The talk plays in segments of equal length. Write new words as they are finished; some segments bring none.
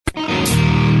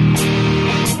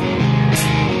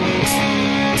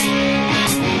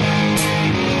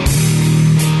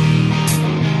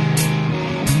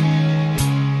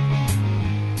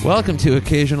Welcome to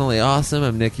Occasionally Awesome.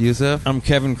 I'm Nick Youssef. I'm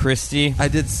Kevin Christie. I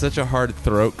did such a hard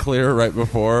throat clear right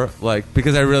before,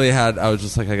 because I really had, I was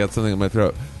just like, I got something in my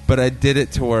throat. But I did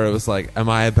it to where it was like, am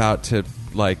I about to,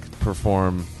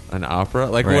 perform an opera?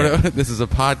 Right. This is a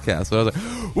podcast. So I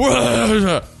was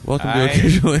like, welcome to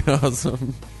Occasionally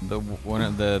Awesome.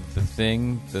 The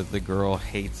thing that the girl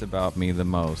hates about me the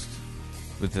most.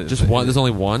 Just one? There's only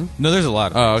one? No, there's a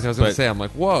lot of Oh, things, okay. I was going to say, I'm like,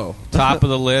 whoa. Top of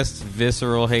the list,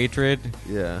 visceral hatred.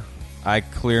 Yeah. I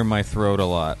clear my throat a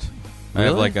lot.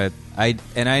 Really? I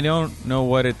don't know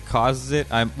what it causes it.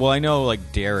 I know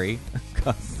dairy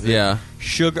causes it. Yeah.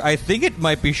 Sugar. I think it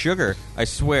might be sugar. I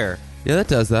swear. Yeah, that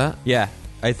does that. Yeah.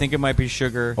 I think it might be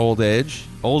sugar. Old age?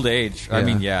 Old age. Yeah. I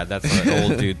mean, yeah, that's an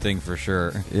old dude thing for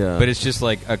sure. Yeah. But it's just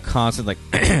like a constant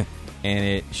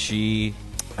and she...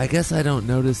 I guess I don't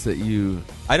notice that you...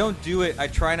 I don't do it. I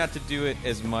try not to do it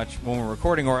as much when we're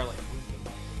recording or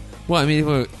Well, I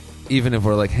mean, even if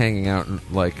we're hanging out and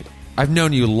I've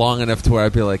known you long enough to where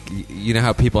I'd be like, you know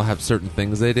how people have certain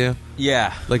things they do?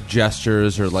 Yeah. Like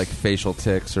gestures or facial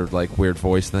tics or weird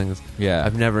voice things. Yeah.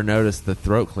 I've never noticed the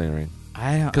throat clearing.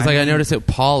 Because I noticed that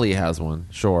Paulie has one,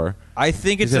 sure. I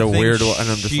think it's a a thing weird one, and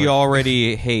I'm just she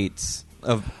already hates.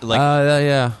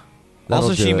 Yeah. That'll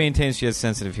Also, she do it. maintains she has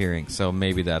sensitive hearing, so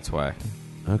maybe that's why.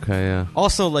 Okay, yeah.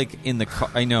 Also, in the car,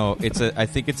 I know I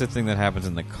think it's a thing that happens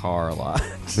in the car a lot.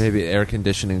 Maybe air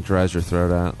conditioning dries your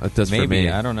throat out. It does maybe, for me.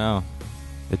 I don't know.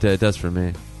 It does for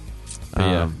me. But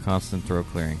yeah, constant throat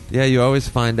clearing. Yeah, you always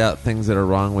find out things that are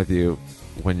wrong with you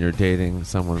when you're dating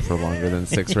someone for longer than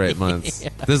 6 or 8 months. Yeah.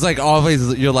 There's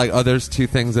always, you're like, oh, there's 2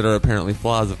 things that are apparently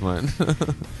flaws of mine.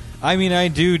 I mean, I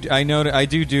do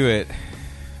it.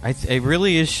 It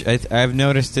really is. I've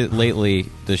noticed it lately,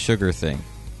 the sugar thing.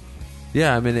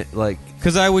 Yeah, I mean,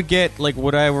 because I would get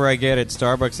whatever I get at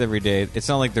Starbucks every day. It's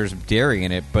not like there's dairy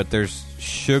in it, but there's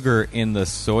sugar in the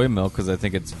soy milk because I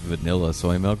think it's vanilla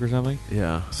soy milk or something.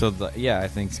 Yeah. So I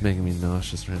think it's making me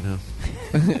nauseous right now.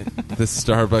 This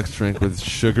Starbucks drink with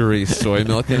sugary soy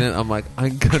milk in it. I'm like,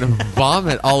 I'm gonna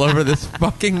vomit all over this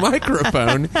fucking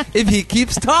microphone if he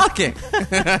keeps talking.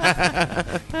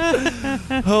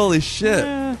 Holy shit!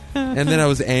 And then I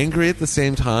was angry at the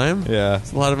same time. Yeah,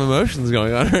 there's a lot of emotions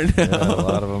going on right now. Yeah, a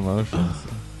lot of emotions.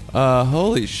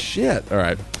 Holy shit! All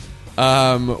right.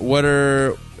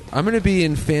 I'm going to be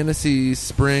in Fantasy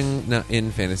Spring. Not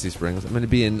in Fantasy Springs. I'm going to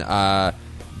be in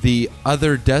the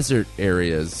other desert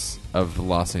areas of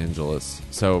Los Angeles.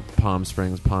 So Palm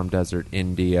Springs, Palm Desert,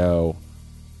 Indio,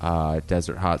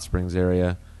 Desert Hot Springs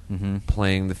area. Mm-hmm.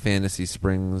 Playing the Fantasy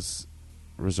Springs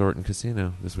Resort and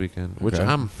Casino this weekend, which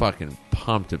I'm fucking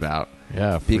pumped about.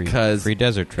 Yeah, because free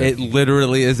desert trip. It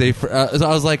literally is so I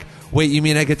was like, wait, you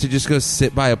mean I get to just go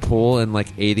sit by a pool in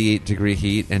 88-degree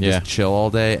heat and just chill all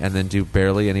day and then do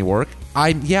barely any work?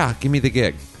 Give me the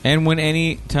gig. And when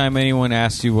anytime anyone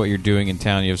asks you what you're doing in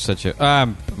town, you have such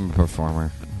I'm a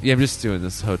performer. Yeah, I'm just doing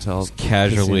this hotel just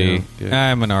casually.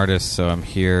 I'm an artist, so I'm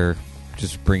here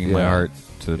just bringing my art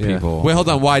to the people. Wait, hold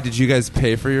on. Why did you guys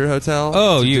pay for your hotel?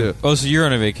 So you're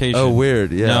on a vacation? Oh,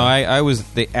 weird. Yeah. No, I was.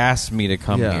 They asked me to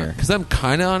come here because I'm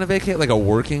kind of on a vacation, like a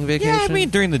working vacation. Yeah, I mean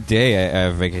during the day I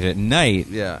have vacation. At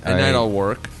night, at night I'll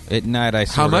work. At night I.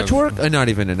 How much work? Not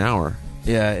even an hour.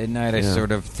 Yeah, at night I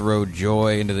sort of throw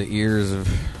joy into the ears of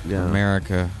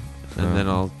America. And then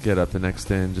I'll get up the next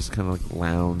day and just kind of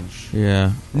lounge.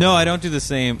 Yeah. No, I don't do the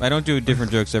same. I don't do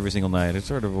different jokes every single night. It's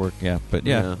sort of work, but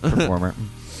performer.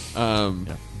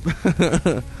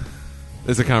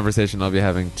 There's a conversation I'll be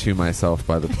having to myself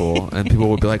by the pool, and people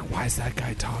will be like, why is that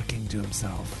guy talking to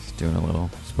himself? He's doing a little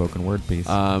spoken word piece.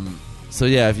 So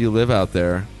yeah, if you live out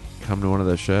there, come to one of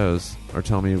those shows, or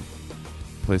tell me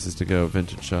places to go,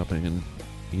 vintage shopping and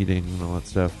eating and all that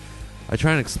stuff. I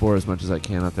try and explore as much as I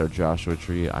can out there. Joshua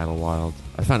Tree, Idlewild.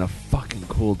 I found a fucking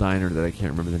cool diner that I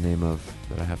can't remember the name of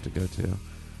that I have to go to.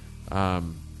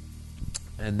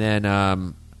 And then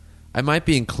I might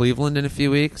be in Cleveland in a few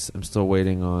weeks. I'm still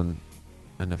waiting on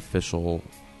an official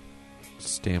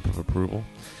stamp of approval.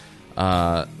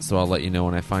 So I'll let you know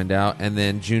when I find out. And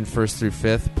then June 1st through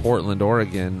 5th, Portland,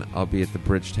 Oregon, I'll be at the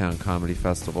Bridgetown Comedy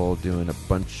Festival doing a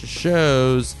bunch of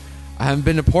shows. I haven't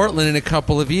been to Portland in a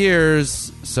couple of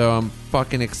years, so I'm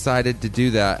fucking excited to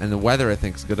do that. And the weather, I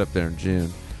think, is good up there in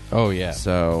June. Oh, yeah.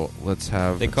 So let's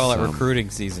have... They call it recruiting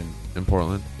season. In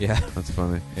Portland? Yeah. That's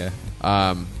funny. Yeah.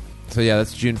 So yeah,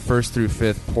 that's June 1st through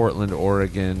 5th, Portland,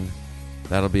 Oregon.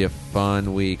 That'll be a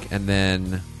fun week. And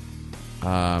then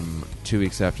 2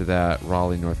 weeks after that,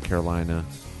 Raleigh, North Carolina.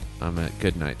 I'm at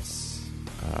Good Nights.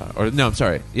 I'm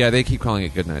sorry. Yeah, they keep calling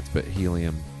it Good Nights, but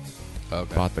Helium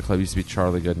Okay. bought the club. It used to be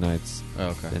Charlie Goodnights.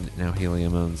 Okay. And now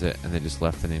Helium owns it, and they just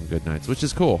left the name Goodnights, which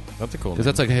is cool. That's a cool Because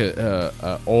name. that's like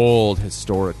a old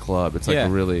historic club. It's like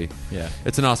Yeah. really, Yeah.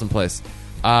 it's an awesome place.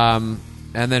 And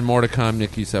then more to come,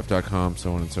 NickYusef.com,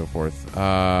 so on and so forth.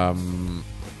 Album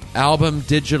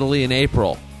digitally in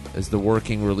April is the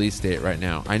working release date right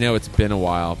now. I know it's been a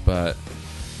while, but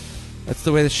that's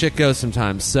the way the shit goes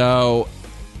sometimes. So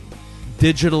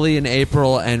digitally in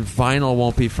April, and vinyl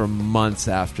won't be for months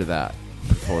after that,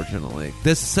 unfortunately.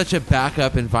 This is such a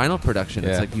backup in vinyl production.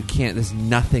 It's Yeah. like you can't, there's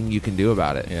nothing you can do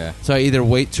about it. Yeah. So I either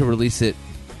wait to release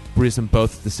them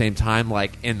both at the same time,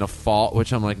 like in the fall,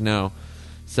 which I'm like, no.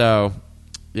 So,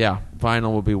 yeah,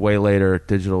 vinyl will be way later.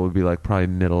 Digital would be like probably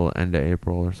end of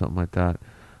April or something like that.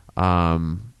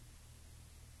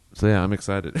 So yeah, I'm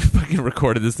excited. I fucking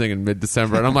recorded this thing in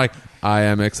mid-December, and I'm like, I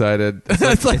am excited.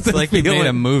 It's like the you made feeling.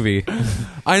 a movie.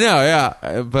 I know,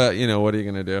 yeah, but what are you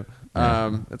gonna do?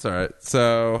 It's all right.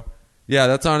 So yeah,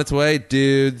 that's on its way,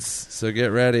 dudes. So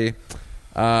get ready.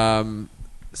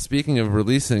 Speaking of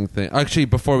releasing things, actually,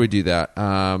 before we do that,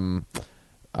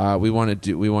 we want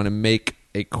to make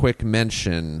a quick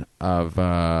mention of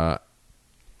Brett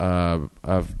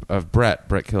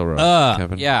Kilroy.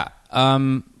 Kevin. Yeah.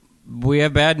 We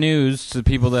have bad news to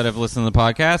people that have listened to the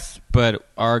podcast, but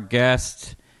our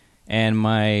guest and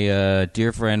my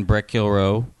dear friend Brett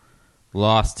Kilroy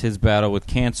lost his battle with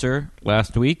cancer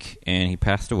last week, and he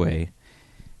passed away.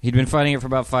 He'd been fighting it for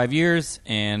about 5 years,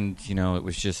 and, it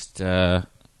was just, there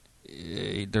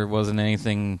wasn't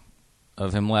anything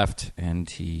of him left, and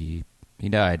he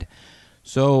died.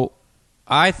 So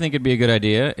I think it'd be a good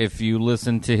idea if you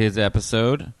listen to his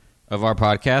episode of our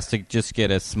podcast to just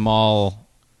get a small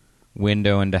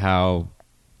window into how,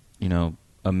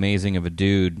 amazing of a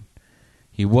dude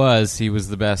he was. He was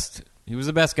the best. He was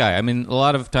the best guy. I mean, a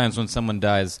lot of times when someone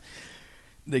dies,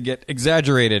 they get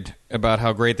exaggerated about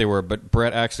how great they were, but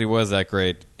Brett actually was that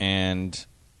great. And,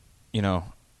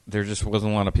 there just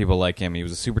wasn't a lot of people like him. He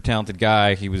was a super talented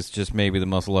guy. He was just maybe the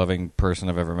most loving person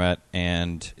I've ever met.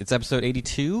 And it's episode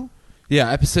 82? Yeah,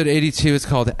 episode 82 is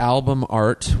called Album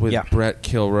Art with Brett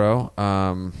Kilroy.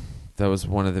 That was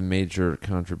one of the major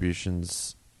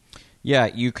contributions. Yeah,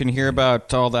 you can hear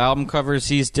about all the album covers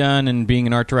he's done and being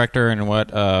an art director and what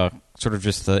sort of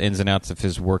just the ins and outs of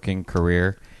his working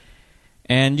career.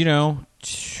 And, you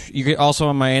can also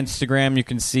on my Instagram, you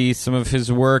can see some of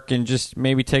his work and just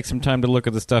maybe take some time to look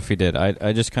at the stuff he did.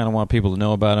 I just kind of want people to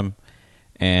know about him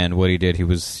and what he did. He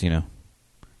was, he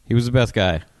was the best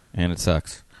guy, and it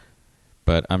sucks.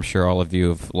 But I'm sure all of you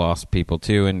have lost people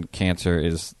too, and cancer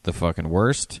is the fucking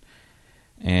worst.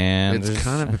 And it's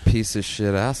kind of a piece of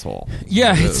shit asshole.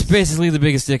 Yeah, it's basically the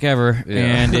biggest dick ever,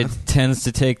 and it tends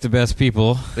to take the best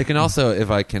people. It can also,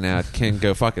 if I can add, can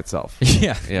go fuck itself.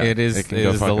 Yeah, it is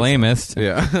the lamest.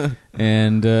 Yeah.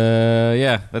 And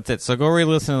that's it. So go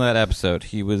re-listen to that episode.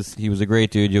 He was a great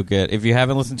dude. If you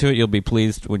haven't listened to it, you'll be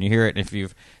pleased when you hear it. And if you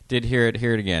did hear it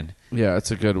again. Yeah,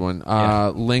 it's a good one.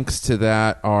 Links to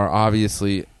that are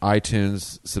obviously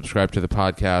iTunes, subscribe to the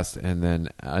podcast, and then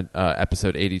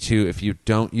episode 82. If you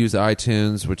don't use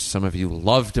iTunes, which some of you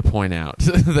love to point out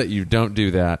that you don't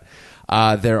do that,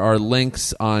 there are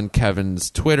links on Kevin's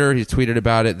Twitter. He tweeted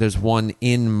about it. There's one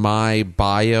in my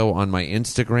bio on my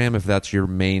Instagram, if that's your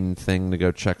main thing to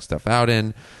go check stuff out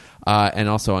in. And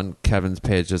also on Kevin's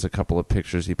page, there's a couple of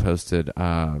pictures he posted.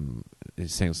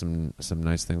 He's saying some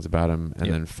nice things about him, and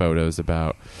then photos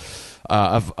about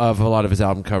of a lot of his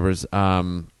album covers.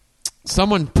 I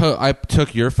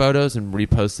took your photos and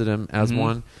reposted them as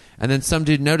one, and then some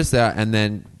dude noticed that and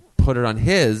then put it on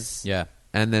his. Yeah.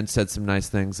 And then said some nice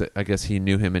things. I guess he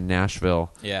knew him in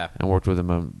Nashville. Yeah. And worked with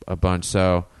him a bunch.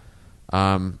 So,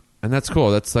 and that's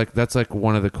cool. That's like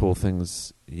one of the cool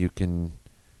things you can,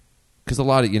 because a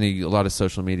lot of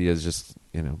social media is just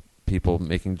people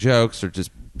making jokes or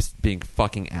just being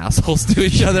fucking assholes to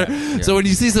each other. Yeah. So when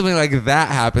you see something like that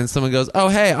happen, someone goes, "Oh,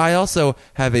 hey, I also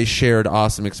have a shared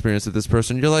awesome experience with this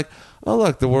person." You're like, "Oh,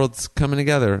 look, the world's coming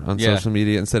together on social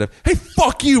media," instead of, "Hey,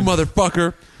 fuck you,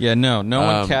 motherfucker." Yeah, no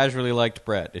one casually liked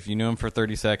Brett. If you knew him for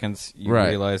 30 seconds, you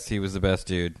realized he was the best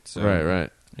dude. So, right.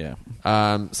 Yeah.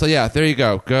 So yeah, there you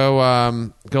go.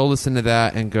 Go listen to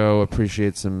that and go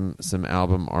appreciate some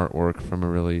album artwork from a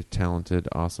really talented,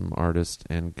 awesome artist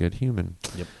and good human.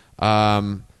 Yep.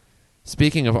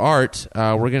 Speaking of art,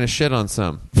 we're gonna shit on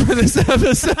some for this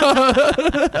episode.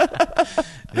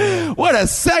 What a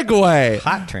segue!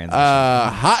 Hot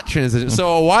transition.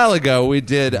 So a while ago we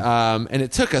did, and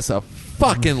it took us a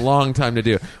fucking long time to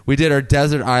do. We did our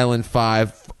Desert Island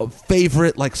 5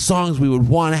 favorite songs we would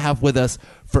want to have with us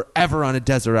forever on a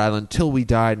desert island till we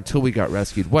died, until we got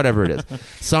rescued, whatever it is.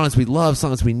 Songs we love,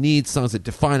 songs we need, songs that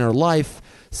define our life,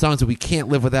 songs that we can't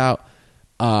live without,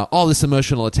 all this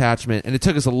emotional attachment. And it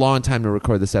took us a long time to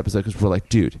record this episode because we're like,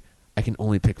 dude, I can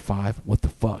only pick 5. What the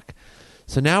fuck?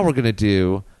 So now we're going to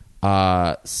do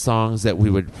songs that we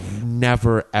would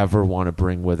never, ever want to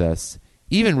bring with us,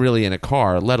 even really in a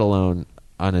car, let alone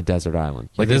on a desert island.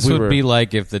 Like this would be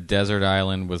like if the desert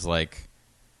island was like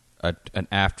an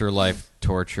afterlife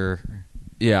torture.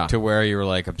 Yeah. To where you were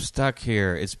like, I'm stuck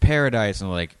here. It's paradise. And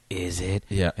we're like, is it?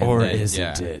 Yeah. And or then,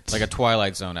 isn't it? Like a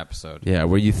Twilight Zone episode. Yeah,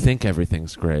 where you think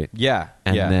everything's great. Yeah.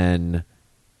 And then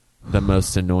the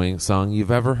most annoying song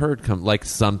you've ever heard come, like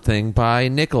something by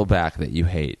Nickelback that you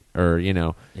hate, or, you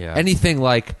know, anything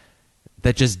like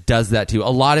that just does that to you. A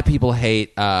lot of people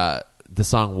hate the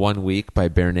song 1 Week by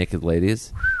Bare Naked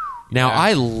Ladies. Now,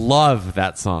 I love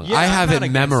that song. Yeah, I have I'm not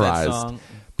it memorized. that song.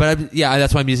 But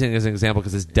that's why I'm using it as an example,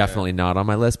 because it's definitely not on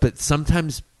my list. But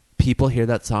sometimes people hear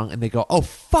that song and they go, "Oh,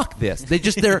 fuck this!"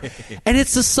 They're, and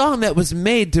it's a song that was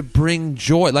made to bring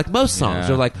joy. Like most songs,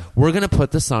 they're like, "We're going to put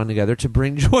the song together to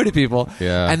bring joy to people."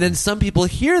 Yeah. And then some people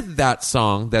hear that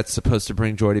song that's supposed to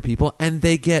bring joy to people, and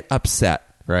they get upset.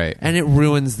 Right. And it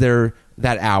ruins that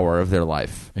hour of their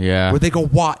life. Yeah. Where they go,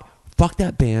 "What? Fuck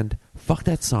that band. Fuck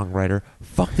that songwriter.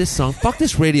 Fuck this song. Fuck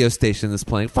this radio station that's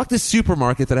playing. Fuck this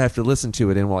supermarket that I have to listen to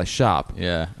it in while I shop."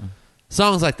 Yeah.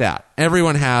 Songs like that.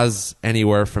 Everyone has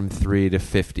anywhere from 3 to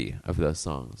 50 of those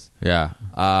songs. Yeah.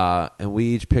 And we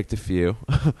each picked a few.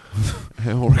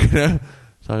 And we're going to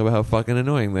talk about how fucking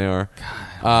annoying they are.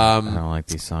 I don't like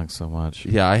these songs so much.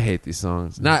 Yeah, I hate these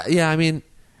songs. And not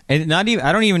even.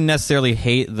 I don't even necessarily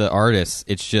hate the artists.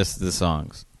 It's just the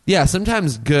songs. Yeah,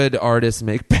 sometimes good artists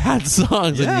make bad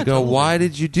songs, and you go, totally. why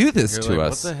did you do this You're to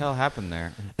like, us? What the hell happened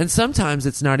there? And sometimes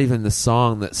it's not even the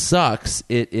song that sucks.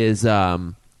 It is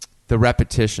the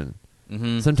repetition.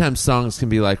 Mm-hmm. Sometimes songs can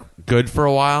be like good for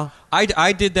a while.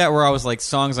 I did that where I was like,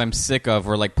 songs I'm sick of,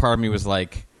 where like part of me was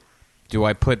like, do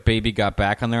I put Baby Got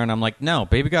Back on there? And I'm like, no,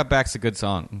 Baby Got Back's a good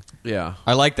song. Yeah.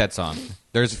 I like that song.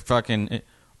 There's fucking...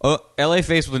 LA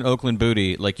Face with an Oakland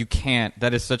Booty, like you can't.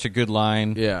 That is such a good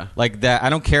line. Yeah. Like that.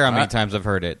 I don't care how many times I've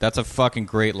heard it. That's a fucking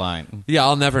great line. Yeah,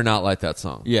 I'll never not like that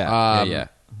song. Yeah.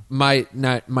 My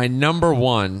number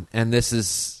one, and this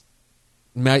is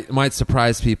might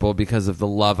surprise people because of the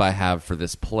love I have for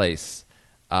this place,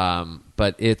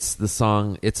 but it's the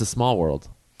song "It's a Small World."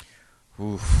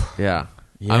 Oof. Yeah.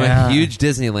 I'm a huge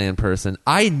Disneyland person.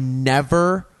 I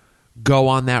never go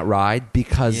on that ride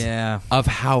because of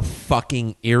how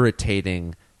fucking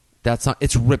irritating that song.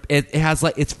 It has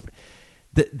like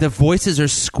the voices are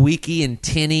squeaky and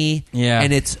tinny,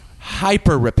 and it's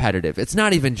hyper repetitive. It's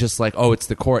not even just like, oh, it's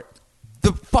the chord.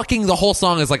 The whole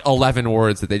song is like 11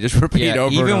 words that they just repeat over and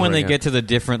over. Even when they again. get to the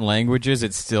different languages,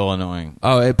 it's still annoying.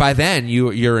 Oh, by then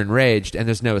you're enraged and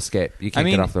there's no escape. You can't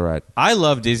get off the ride. I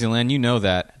love Disneyland. You know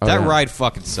that. That ride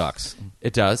fucking sucks.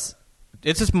 It does.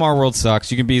 It's a Small World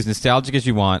sucks. You can be as nostalgic as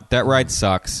you want. That ride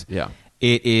sucks. Yeah.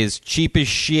 It is cheap as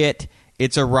shit.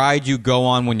 It's a ride you go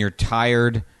on when you're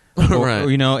tired. Right.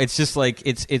 You know, it's just like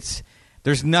it's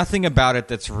there's nothing about it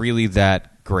that's really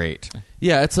that great.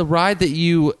 Yeah, it's a ride that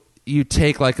you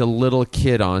take like a little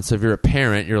kid on. So if you're a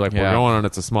parent, you're like, we're going on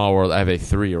It's a Small World. I have a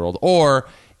 3-year-old. Or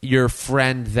your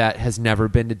friend that has never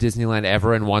been to Disneyland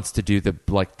ever and wants to do the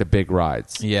big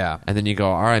rides. Yeah. And then you go,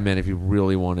 all right, man, if you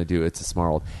really want to do It's a Small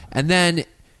World. And then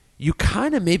you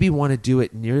kind of maybe want to do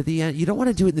it near the end. You don't want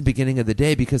to do it in the beginning of the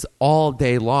day because all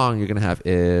day long you're going to have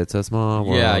It's a Small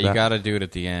World. Yeah, you got to do it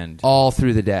at the end. All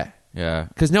through the day. Yeah.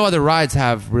 Because no other rides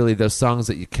have really those songs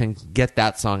that you can get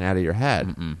that song out of your head.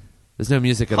 Mm-mm. There's no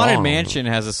music at all. Haunted Mansion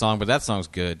has a song, but that song's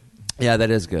good. Yeah,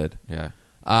 that is good. Yeah.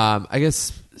 I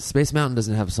guess Space Mountain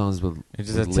doesn't have songs with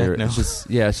lyrics.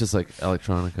 It's just like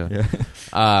electronica.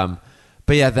 Yeah.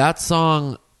 But yeah, that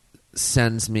song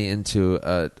sends me into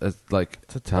a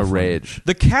rage.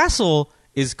 The castle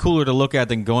is cooler to look at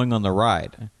than going on the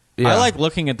ride. Yeah. I like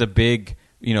looking at the big,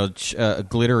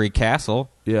 glittery castle.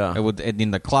 Yeah.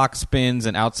 And the clock spins,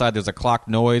 and outside there's a clock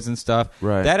noise and stuff.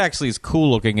 Right. That actually is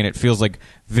cool looking, and it feels like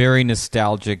very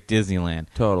nostalgic Disneyland.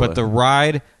 Totally. But the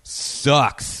ride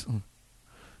sucks.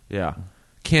 Yeah.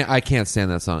 I can't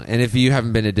stand that song. And if you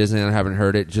haven't been to Disneyland and haven't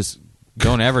heard it, just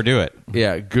don't ever do it.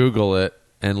 Yeah, Google it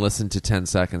and listen to 10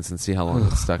 seconds and see how long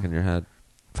it's stuck in your head.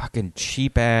 Fucking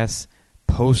cheap ass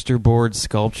poster board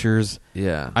sculptures.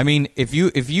 Yeah. I mean, if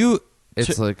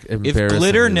it's like if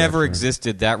glitter never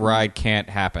existed, that ride can't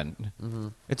happen. Mm-hmm.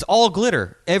 It's all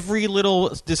glitter. Every little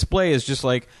display is just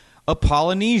like, a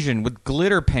Polynesian with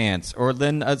glitter pants, or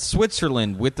then a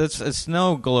Switzerland with a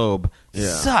snow globe. Yeah.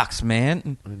 Sucks,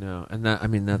 man. I know. And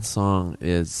that song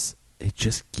is, it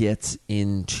just gets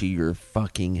into your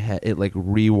fucking head. It like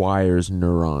rewires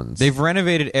neurons. They've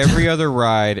renovated every other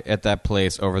ride at that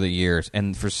place over the years,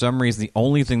 and for some reason, the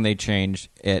only thing they changed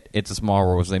at It's a Small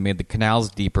World was they made the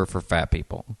canals deeper for fat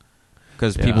people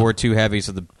because people were too heavy,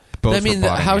 so the boats I mean, were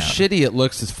bottoming how out. shitty it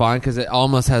looks is fine because it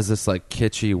almost has this like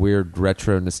kitschy, weird,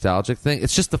 retro, nostalgic thing.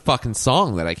 It's just the fucking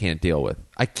song that I can't deal with.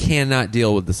 I cannot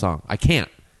deal with the song. I can't.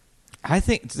 I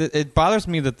think it bothers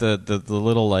me that the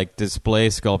little like display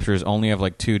sculptures only have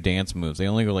like 2 dance moves. They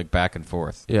only go like back and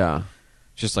forth. Yeah.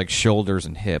 Just like shoulders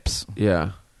and hips.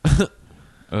 Yeah.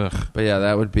 Ugh. But yeah,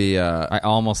 that would be. I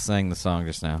almost sang the song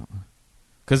just now.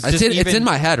 Cause It's in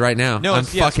my head right now. No, I'm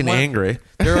fucking angry.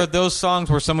 There are those songs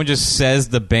where someone just says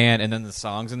the band and then the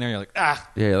song's in there. You're like, ah.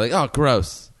 Yeah, you're like, oh,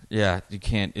 gross. Yeah, you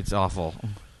can't. It's awful.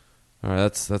 All right,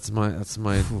 that's my.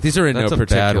 These are in no That's a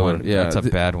particular. bad one. Yeah, That's a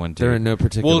bad one, dude. They're in no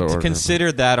particular Well, order.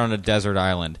 consider that on a desert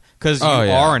island because you Oh,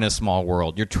 yeah. are in a small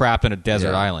world. You're trapped in a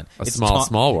desert Yeah. island. A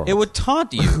small world. It would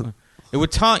taunt you. It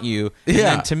would taunt you. And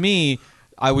Yeah. then to me,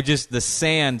 I would just the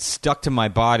sand stuck to my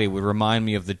body would remind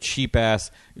me of the cheap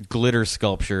ass glitter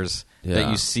sculptures that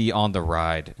Yeah. you see on the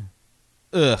ride.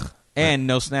 Ugh. And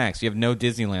no snacks. You have no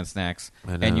Disneyland snacks.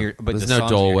 I know. And but There's the no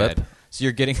songs in Dole your Whip. head. So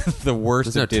you're getting the worst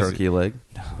There's no of Disney. turkey leg.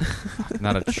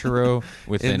 Not a churro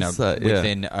within Inside, yeah.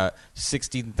 within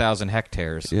 16,000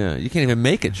 hectares. Yeah, you can't even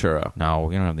make it churro. No,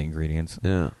 we don't have the ingredients.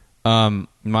 Yeah.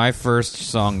 My first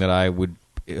song that I would.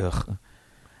 Ugh.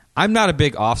 I'm not a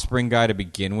big Offspring guy to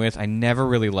begin with. I never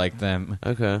really liked them.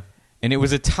 Okay. And it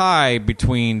was a tie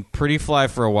between Pretty Fly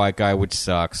for a White Guy, which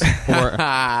sucks.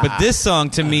 But this song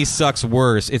to me sucks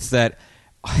worse. It's that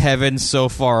Heaven So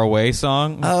Far Away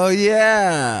song. Oh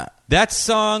yeah. That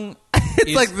song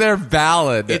It's like their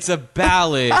ballad. It's a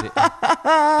ballad.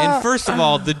 And first of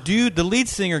all, the lead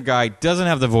singer guy doesn't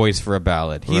have the voice for a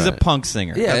ballad. He's a Right. punk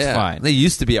singer. yeah, That's yeah. fine. They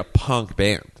used to be a punk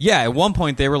band. Yeah, at one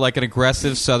point they were like an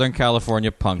aggressive Southern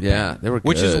California punk Yeah, band. they were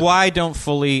Which is good. why I don't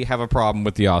fully have a problem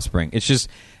with the Offspring. It's just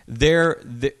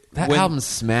That album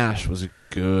Smash was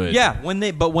good. Yeah, when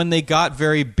they got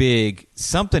very big,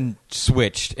 something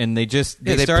switched and they Yeah,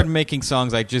 they started put- making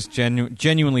songs I just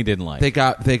genuinely didn't like. They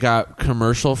got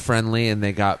commercial friendly and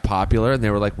they got popular and they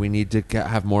were like, we need to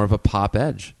have more of a pop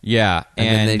edge. yeah, And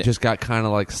then they just got kind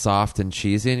of like soft and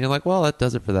cheesy, and you're like, well, that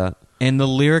does it for that. and the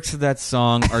lyrics of that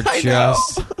song are I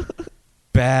just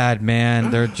bad,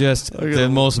 man. They're just the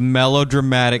most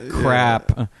melodramatic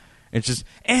crap. It's just,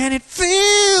 and it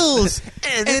feels,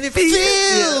 and it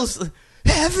feels,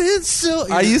 heaven so.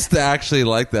 I used to actually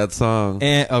like that song.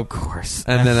 And, of course.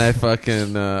 And then I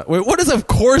fucking... wait, what does of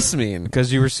course mean?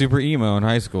 Because you were super emo in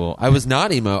high school. I was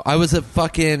not emo. I was a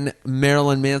fucking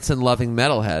Marilyn Manson loving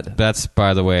metalhead. That's,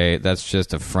 by the way, that's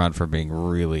just a front for being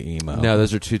really emo. No,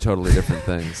 those are two totally different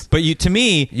things. But to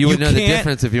me, You would know the can't-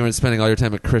 difference if you weren't spending all your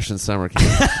time at Christian summer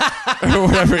camp or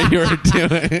whatever you were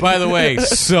doing. By the way,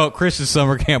 so Christian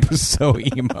summer camp was so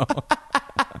emo.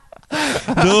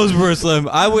 Those were some.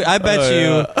 I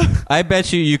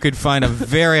bet you could find a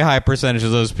very high percentage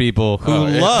of those people who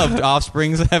loved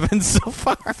Offspring's Heaven So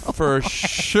Far. For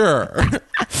sure.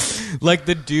 Like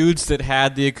the dudes that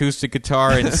had the acoustic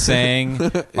guitar and sang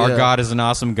 "Our Yeah. God is an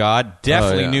Awesome God"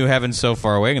 definitely yeah. knew "Heaven So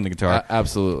Far Away" in the guitar.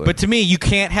 Absolutely. But to me, you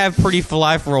can't have Pretty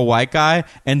Fly for a White Guy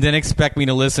and then expect me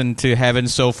to listen to Heaven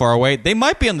So Far Away. They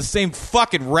might be on the same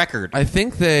fucking record. I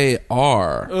think they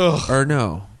are. Or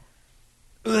no.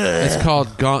 It's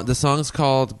called Gone. The song's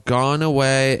called "Gone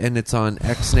Away," and it's on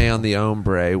X-Nay on the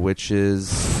Ombre, which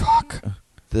is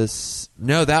this.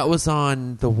 No, that was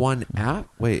on the one app.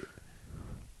 Wait,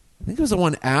 I think it was the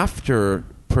one after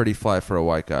 "Pretty Fly for a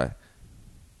White Guy,"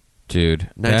 Dude,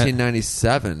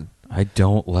 1997. I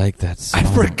don't like that song.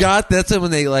 I forgot that's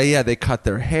when they cut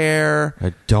their hair.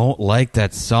 I don't like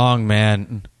that song,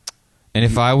 man. And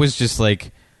if I was just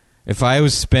like, if I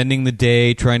was spending the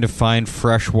day trying to find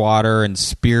fresh water and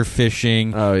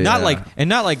spearfishing, not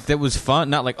like that was fun,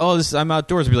 not like, oh, I'm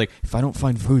outdoors. I'd be like, if I don't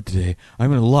find food today,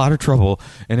 I'm in a lot of trouble.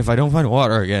 And if I don't find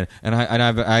water again, and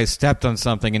I stepped on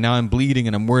something, and now I'm bleeding,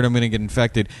 and I'm worried I'm going to get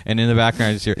infected, and in the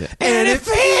background I just hear, and it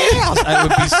feels. It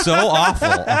would be so awful.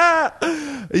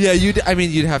 Yeah,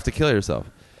 you'd have to kill yourself.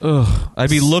 Ugh. I'd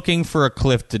be looking for a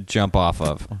cliff to jump off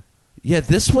of. Yeah,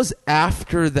 this was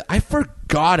after I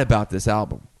forgot about this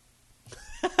album.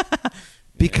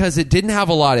 Because it didn't have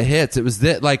a lot of hits. It was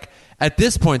that, like, at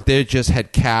this point they just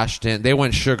had cashed in. They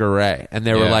went Sugar Ray, and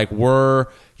they were like, we're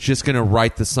just gonna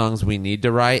write the songs we need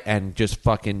to write and just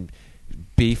fucking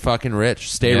be fucking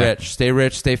rich, stay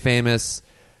rich, stay famous.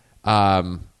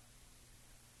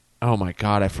 Oh my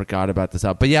God, I forgot about this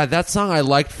album. But yeah, that song I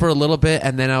liked for a little bit,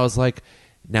 and then I was like,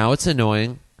 now it's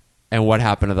annoying. And what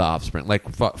happened to The Offspring? Like,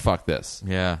 fuck this.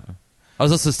 Yeah. I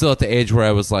was also still at the age where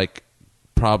I was like,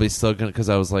 probably still gonna, because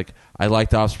I was like, I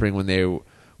liked Offspring when they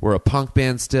were a punk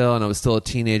band still, and I was still a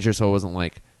teenager, so I wasn't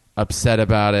like upset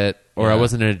about it, or I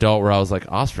wasn't an adult where I was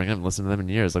like, Offspring, I haven't listened to them in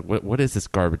years. Like, what is this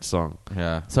garbage song?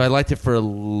 Yeah. So I liked it for a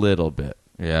little bit.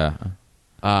 Yeah.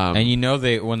 And you know,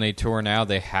 when they tour now,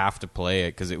 they have to play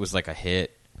it because it was like a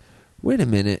hit. Wait a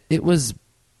minute, it was.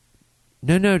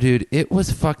 No, dude, it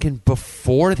was fucking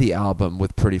before the album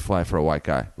with Pretty Fly for a White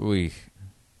Guy. Ooh.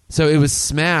 So it was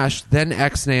Smash, then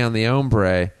X-Nay on the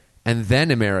Ombre, and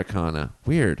then Americana.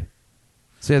 Weird.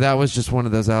 So yeah, that was just one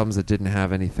of those albums that didn't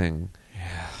have anything.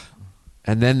 Yeah.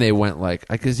 And then they went like,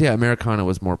 because yeah, Americana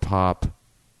was more pop.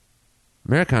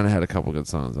 Americana had a couple good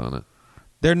songs on it.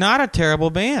 They're not a terrible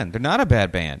band. They're not a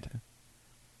bad band.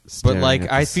 But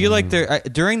like, I feel like they're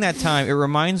during that time. It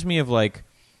reminds me of like,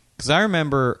 because I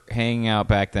remember hanging out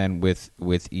back then with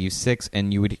Eve 6,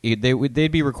 and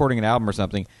they'd be recording an album or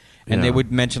something. And they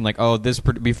would mention like, oh,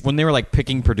 when they were like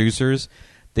picking producers,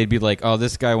 they'd be like, oh,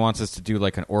 this guy wants us to do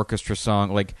like an orchestra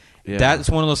song. Like that's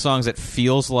one of those songs that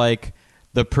feels like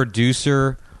the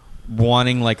producer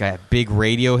wanting like a big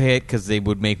radio hit because they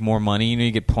would make more money. You know,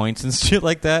 you get points and shit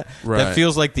like that. Right. That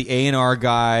feels like the A&R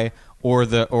guy or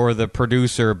the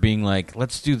producer being like,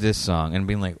 let's do this song, and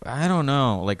being like, I don't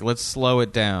know, like let's slow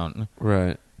it down.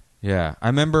 Right. Yeah, I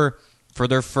remember for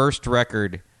their first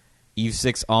record, Eve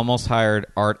 6 almost hired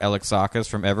Art Alexakis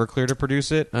from Everclear to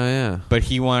produce it. Oh, yeah. But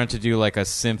he wanted to do like a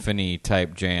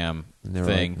symphony-type jam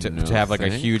thing like, to have like a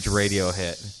huge radio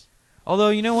hit. Although,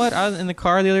 you know what? I was in the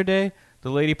car the other day.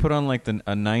 The lady put on like a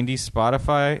 90s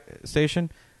Spotify station.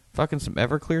 Fucking some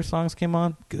Everclear songs came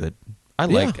on. Good. I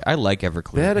like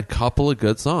Everclear. They had a couple of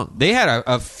good songs. They had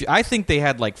I think they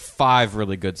had like 5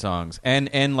 really good songs.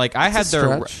 And like I had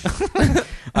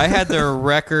I had their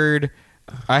record.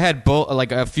 I had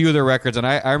like a few of their records, and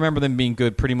I remember them being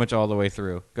good pretty much all the way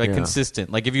through, like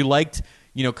consistent. Like if you liked,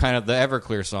 you know, kind of the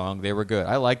Everclear song, they were good.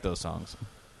 I like those songs.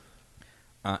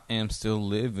 I am still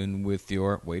living with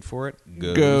your wait for it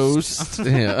ghost.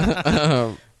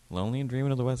 Yeah. Lonely and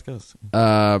dreaming of the West Coast.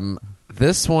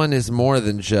 This one is more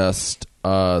than just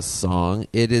a song.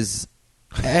 It is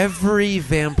every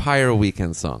Vampire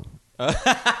Weekend song.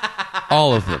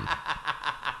 All of them.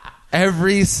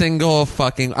 Every single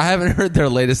fucking... I haven't heard their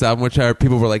latest album, which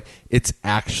people were like, it's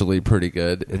actually pretty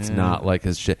good. It's not like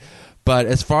his shit. But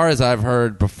as far as I've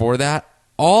heard before that,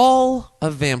 all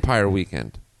of Vampire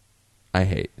Weekend, I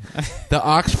hate. The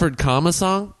Oxford Comma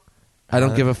song, I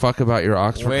don't give a fuck about your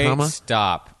Oxford Comma.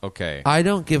 Stop. Okay. I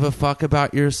don't give a fuck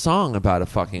about your song about a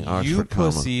fucking Oxford Comma.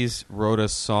 You pussies wrote a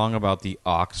song about the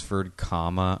Oxford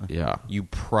Comma. Yeah. You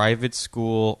private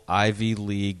school, Ivy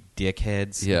League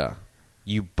dickheads. Yeah.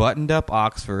 You buttoned up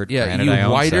Oxford. Yeah, Granted, you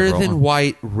whiter than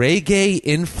white,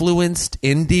 reggae-influenced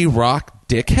indie rock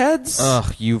dickheads?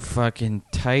 Ugh, you fucking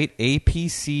tight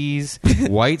APCs,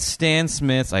 white Stan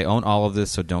Smiths. I own all of this,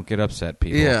 so don't get upset,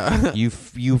 people. Yeah. You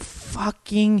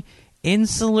fucking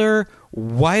insular,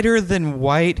 whiter than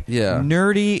white,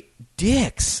 nerdy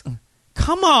dicks.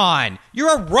 Come on.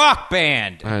 You're a rock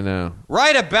band. I know.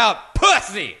 Write about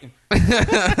pussy.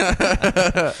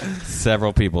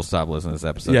 Several people stopped listening to this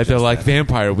episode. Yeah, they're like,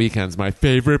 Vampire Weekend's my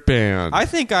favorite band. I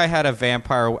think I had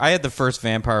the first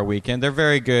Vampire Weekend. They're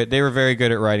very good. They were very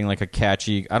good at writing like a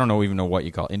catchy, I don't even know what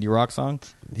you call it, indie rock song.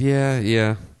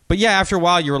 Yeah. But yeah, after a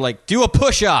while you were like, do a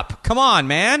push-up. Come on,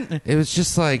 man. It was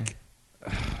just like,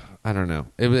 I don't know.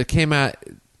 It came out,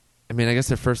 I mean, I guess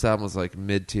their first album was like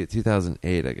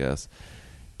mid-2008, I guess.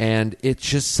 And it's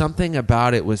just something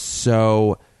about it was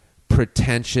so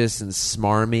pretentious and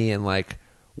smarmy, and like,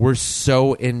 we're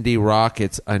so indie rock,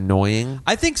 it's annoying.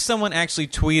 I think someone actually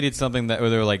tweeted something where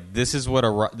they were like, "This is what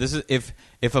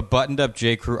if a buttoned up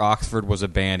J. Crew Oxford was a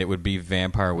band, it would be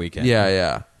Vampire Weekend."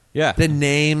 Yeah. The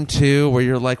name too, where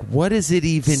you're like, what is it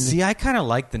even? See, I kind of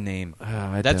like the name.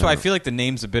 That's why I feel like the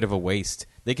name's a bit of a waste.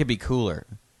 They could be cooler.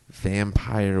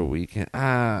 Vampire Weekend.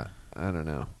 I don't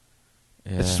know.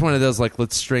 Yeah. It's just one of those, like,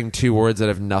 let's string 2 words that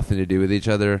have nothing to do with each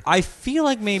other. I feel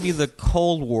like maybe the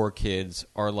Cold War Kids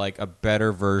are, like, a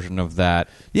better version of that.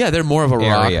 Yeah, they're more of a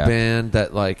rock band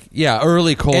that, like,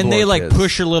 early Cold War And they, like, Kids.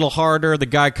 push a little harder. The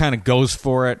guy kind of goes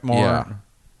for it more.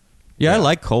 Yeah, I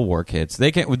like Cold War Kids.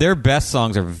 Their best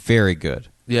songs are very good.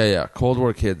 Yeah. Cold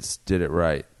War Kids did it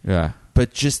right. Yeah.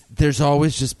 But there's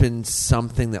always just been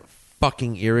something that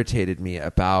fucking irritated me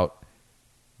about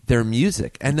their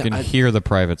music. And you can hear the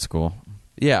private school.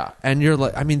 Yeah, and you're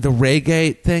like, I mean, the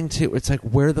reggae thing too. It's like,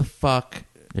 where the fuck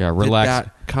relax.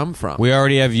 did that come from? We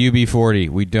already have UB40.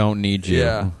 We don't need you.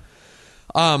 Yeah,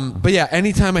 But yeah,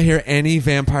 anytime I hear any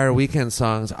Vampire Weekend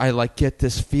songs, I like get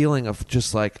this feeling of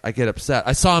just like I get upset.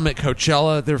 I saw them at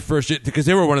Coachella their first year because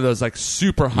they were one of those like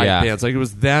super hype bands. Like it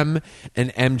was them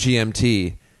and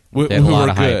MGMT who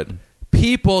were good.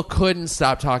 People couldn't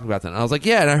stop talking about them. I was like,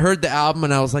 yeah, and I heard the album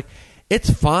and I was like, it's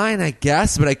fine, I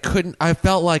guess, but I couldn't. I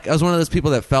felt like I was one of those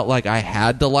people that felt like I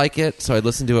had to like it, so I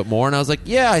listened to it more, and I was like,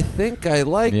 yeah, I think I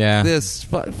like this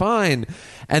fine.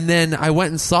 And then I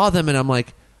went and saw them, and I'm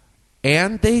like,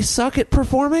 and they suck at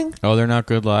performing? Oh, they're not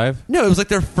good live? No, it was like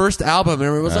their first album,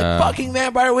 and it was like fucking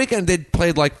Vampire Weekend. They'd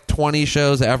played like 20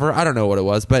 shows ever. I don't know what it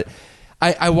was, but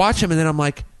I watch them, and then I'm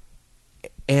like,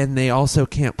 and they also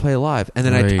can't play live. And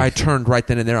then I turned right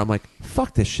then and there. I'm like,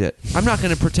 fuck this shit. I'm not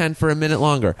going to pretend for a minute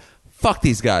longer. Fuck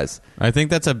these guys. I think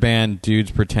that's a band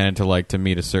dudes pretended to like to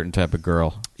meet a certain type of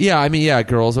girl. Yeah, I mean, yeah,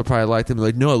 girls will probably like them.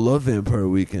 Like, no, I love Vampire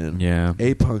Weekend. Yeah.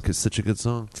 A-Punk is such a good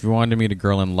song. If you wanted to meet a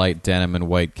girl in light denim and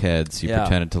white Keds, you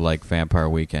pretended to like Vampire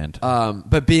Weekend.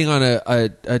 But being on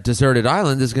a deserted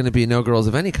island, there's going to be no girls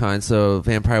of any kind, so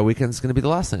Vampire Weekend is going to be the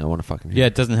last thing I want to fucking hear. Yeah,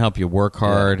 it doesn't help you work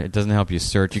hard. It doesn't help you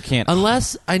search. You can't...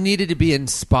 Unless I needed to be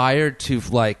inspired to,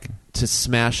 like... to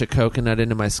smash a coconut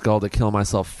into my skull to kill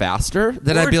myself faster,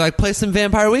 then I'd be like, play some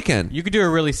Vampire Weekend. You could do a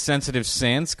really sensitive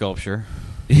sand sculpture.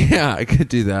 Yeah, I could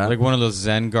do that. Like one of those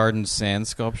Zen garden sand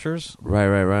sculptures.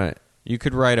 Right. You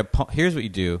could write here's what you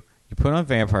do. You put on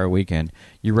Vampire Weekend,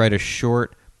 you write a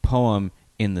short poem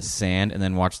in the sand, and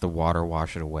then watch the water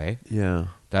wash it away. Yeah.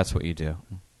 That's what you do.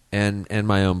 And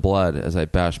my own blood as I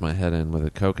bash my head in with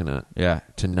a coconut. Yeah.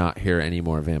 To not hear any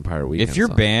more Vampire Weekend If your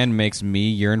songs. band makes me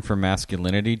yearn for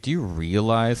masculinity, do you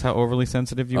realize how overly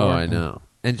sensitive you are? Oh, I know.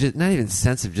 And just not even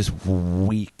sensitive, just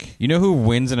weak. You know who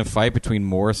wins in a fight between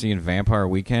Morrissey and Vampire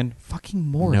Weekend? Fucking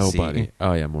Morrissey. Nobody.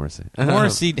 Oh, yeah, Morrissey.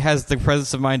 Morrissey has the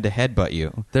presence of mind to headbutt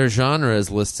you. Their genre is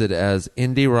listed as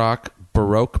indie rock,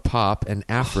 Baroque pop, and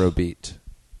Afrobeat.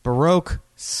 Baroque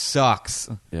sucks.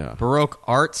 Yeah. Baroque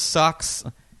art sucks.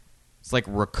 It's like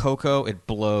Rococo. It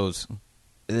blows.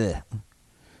 Ugh.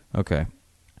 Okay.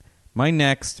 My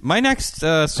next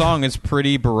song is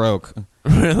pretty Baroque.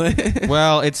 Really?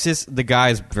 Well, it's just the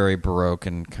guy's very Baroque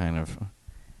and kind of...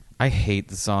 I hate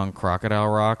the song Crocodile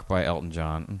Rock by Elton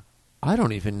John. I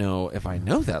don't even know if I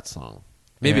know that song.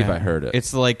 Maybe if I heard it.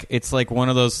 It's like one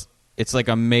of those... It's like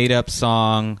a made-up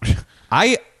song.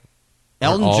 Elton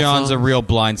John's songs? A real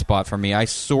blind spot for me. I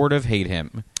sort of hate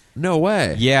him. No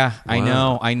way. Yeah,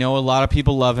 Wow. I know a lot of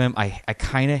people love him. I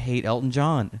kind of hate Elton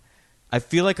John. I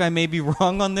feel like I may be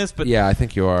wrong on this, but yeah, I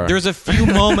think you are. There's a few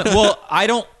moments. Well, I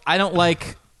don't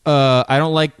like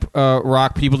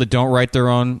rock people that don't write their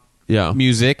own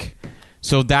music.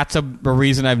 So that's a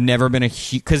reason I've never been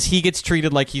because he gets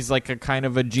treated like he's like a kind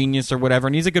of a genius or whatever,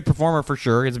 and he's a good performer for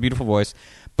sure. He has a beautiful voice,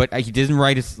 but he doesn't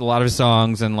write a lot of his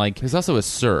songs, and like he's also a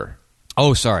Sir.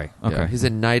 Oh, sorry. Okay, yeah, he's a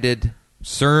knighted.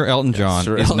 Sir Elton John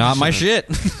Sir is Elton not John. my shit.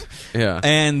 Yeah,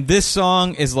 and this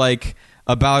song is like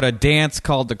about a dance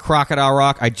called the Crocodile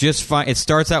Rock. It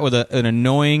starts out with an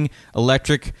annoying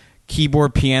electric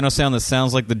keyboard piano sound that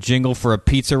sounds like the jingle for a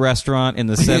pizza restaurant in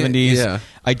the 70s. Yeah.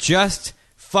 I just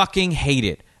fucking hate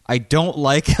it. I don't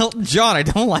like Elton John. I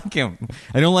don't like him.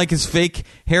 I don't like his fake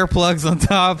hair plugs on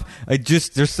top.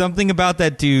 There's something about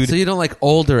that dude. So you don't like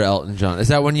older Elton John? Is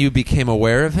that when you became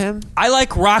aware of him? I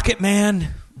like Rocket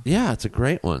Man. Yeah, it's a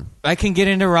great one. I can get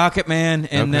into Rocket Man,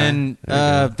 and then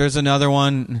there's another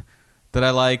one that I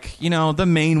like. You know, the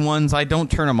main ones, I don't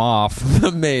turn them off.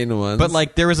 The main ones. But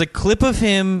like, there was a clip of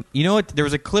him. You know what? There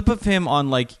was a clip of him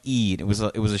on like E! It was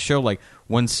a show like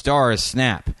When Stars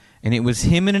Snap. And it was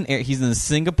him he's in the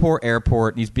Singapore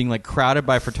airport, and he's being like crowded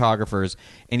by photographers,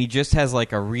 and he just has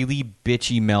like a really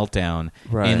bitchy meltdown.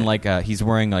 Right. And like he's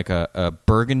wearing like a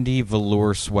burgundy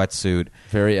velour sweatsuit.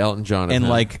 Very Elton John. And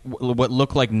like what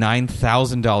looked like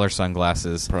 $9,000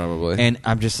 sunglasses. Probably. And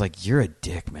I'm just like, you're a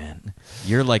dick, man.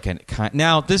 You're like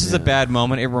now this is a bad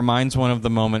moment. It reminds one of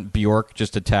the moment Bjork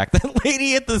just attacked that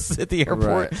lady at the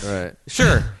airport. Right.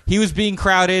 Sure, he was being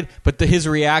crowded, but his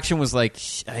reaction was like,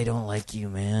 I don't like you,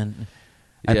 man.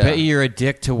 I bet you're a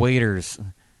dick to waiters.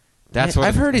 That's what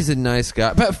I've heard. He's a nice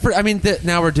guy, but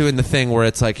now we're doing the thing where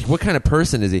it's like, what kind of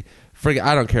person is he?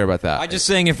 I don't care about that. I'm just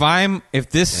saying, if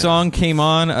this song came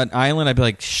on an island, I'd be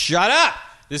like, shut up.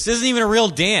 This isn't even a real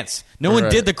dance. No one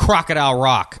did the Crocodile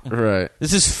Rock. Right.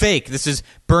 This is fake. This is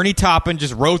Bernie Taupin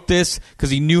just wrote this because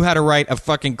he knew how to write a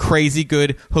fucking crazy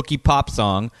good hooky pop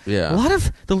song. Yeah. A lot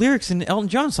of the lyrics in Elton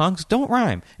John songs don't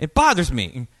rhyme. It bothers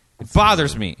me. It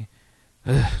bothers me.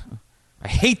 I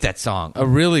hate that song. A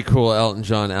really cool Elton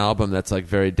John album that's like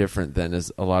very different than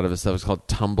is a lot of his stuff. It's called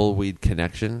Tumbleweed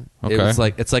Connection. Okay.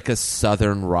 It's like a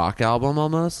southern rock album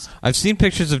almost. I've seen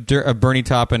pictures of Bernie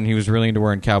Taupin. He was really into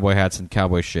wearing cowboy hats and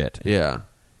cowboy shit. Yeah,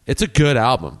 it's a good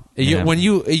album. Yeah. When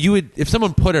you would, if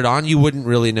someone put it on, you wouldn't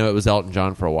really know it was Elton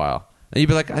John for a while, and you'd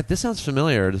be like, "This sounds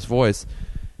familiar, this voice,"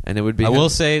 and it would be. I will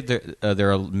say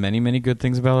there are many good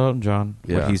things about Elton John.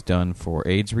 Yeah. What he's done for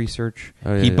AIDS research.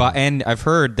 Oh, yeah, And I've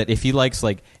heard that if he likes,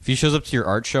 like, if he shows up to your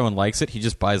art show and likes it, he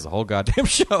just buys the whole goddamn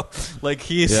show. Like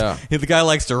the guy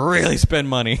likes to really spend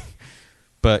money.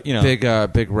 But you know,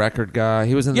 big record guy.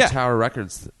 He was in the Yeah. Tower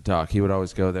Records doc. He would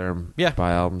always go there and Yeah.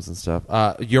 buy albums and stuff.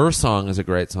 Your Song is a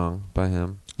great song by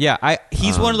him. yeah,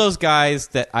 he's one of those guys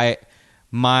that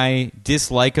my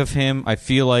dislike of him, I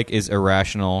feel like, is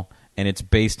irrational, and it's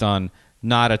based on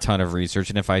not a ton of research.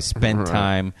 And if I spent Right.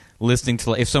 time listening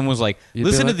to, if someone was like, You'd be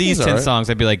listen to like, these "He's 10 alright." songs,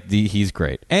 I'd be like, he's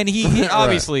great. And he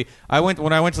obviously,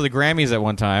 when I went to the Grammys at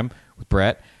one time with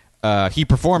Brett, he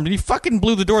performed and he fucking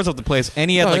blew the doors off the place.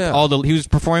 And he had he was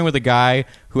performing with a guy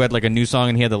who had like a new song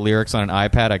and he had the lyrics on an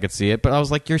iPad. I could see it, but I was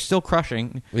like, you're still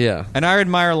crushing. Yeah. And I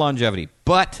admire longevity,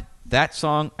 but that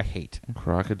song I hate.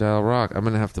 Crocodile Rock. I'm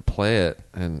gonna have to play it,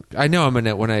 and I know I'm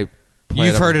gonna when I. Play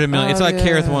You've I'm heard it like, a million. "Oh, It's like yeah."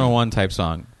 Kareth 101 type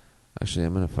song. Actually,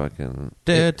 I'm gonna fucking.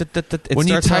 It When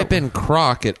you starts type out- in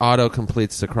croc, it auto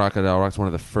completes to Crocodile Rock. It's one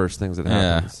of the first things that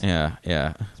happens. yeah.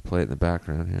 Let's play it in the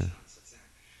background here.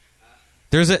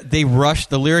 They rush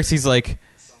the lyrics. He's like,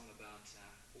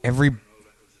 every.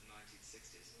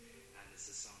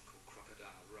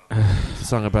 It's a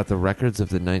song about the records of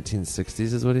the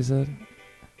 1960s, is what he said.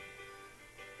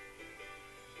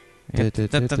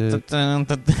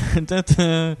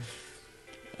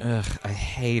 Ugh, I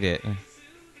hate it.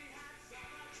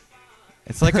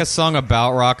 It's like a song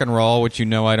about rock and roll, which you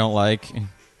know I don't like.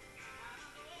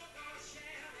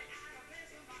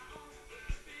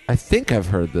 I think I've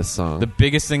heard this song. The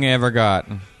biggest thing I ever got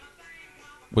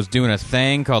was doing a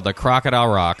thing called the Crocodile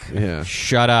Rock. Yeah.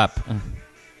 Shut up.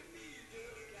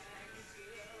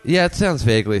 Yeah, it sounds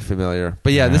vaguely familiar,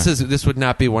 but yeah, Yeah. this would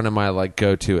not be one of my like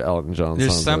go-to Elton John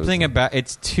There's songs. something about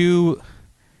it's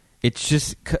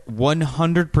just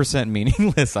 100%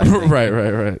 meaningless. I think.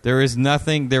 right. There is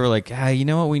nothing. They were like, you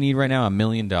know what we need right now? $1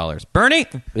 million. Bernie,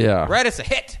 Yeah, write us a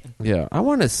hit. yeah. I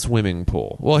want a swimming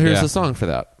pool. Well, here's Yeah. a song for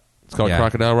that. It's called Yeah.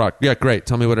 Crocodile Rock. Yeah, great.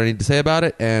 Tell me what I need to say about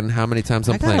it and how many times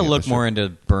I'm I playing gotta it look this more year. into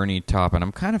Bernie Taupin.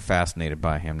 I'm kind of fascinated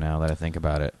by him now that I think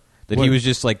about it. That he What- was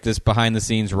just like this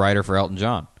behind-the-scenes writer for Elton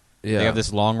John. Yeah. They have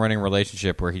this long-running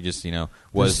relationship where he just, There's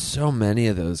was. so many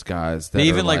of those guys. That They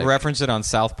even are like reference it on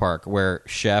South Park, where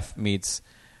Chef meets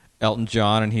Elton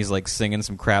John and he's like singing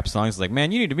some crap songs. Like,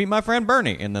 man, you need to meet my friend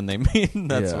Bernie, and then they meet.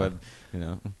 That's Yeah. what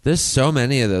There's so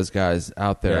many of those guys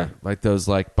out there, Yeah. like those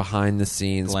like behind the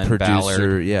scenes Glenn producer, Ballard.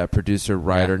 writer, Yeah.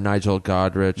 Nigel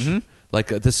Godrich. Mm-hmm. Like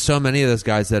there's so many of those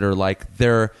guys that are like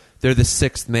they're the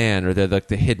sixth man or they're like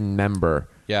the hidden member.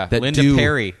 Yeah, that Linda do-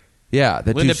 Perry. Yeah,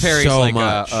 that Linda do Perry's so like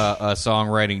much. a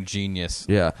songwriting genius.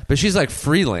 Yeah, but she's like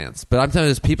freelance. But I'm telling you,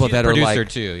 there's people She's a that are producer like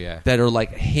too, yeah. that are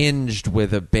like hinged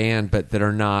with a band, but that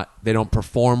are not. They don't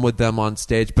perform with them on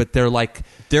stage, but they're like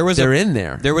they're in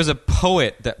there. There was a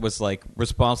poet that was like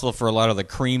responsible for a lot of the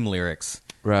Cream lyrics.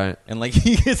 Right. And like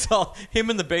he gets him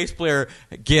and the bass player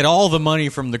get all the money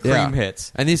from the Cream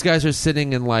hits. And these guys are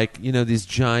sitting in like, these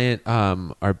giant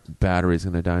our battery's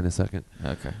going to die in a second.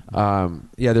 Okay.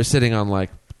 They're sitting on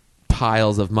like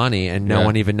piles of money and no Yeah.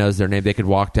 one even knows their name. They could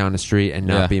walk down the street and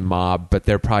not Yeah. be mobbed, but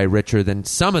they're probably richer than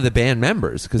some of the band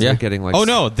members because they're getting like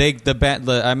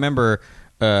I remember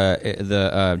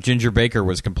Ginger Baker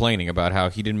was complaining about how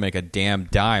he didn't make a damn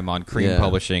dime on Cream Yeah.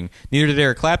 publishing. Neither did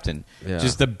Eric Clapton. Yeah.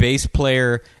 Just the bass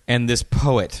player and this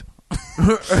poet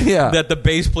yeah. that the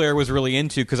bass player was really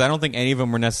into, because I don't think any of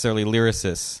them were necessarily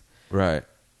lyricists. Right.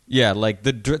 Yeah, like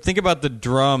think about the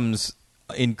drums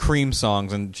in Cream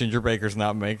songs, and Ginger Baker's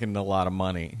not making a lot of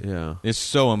money. Yeah. It's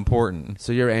so important.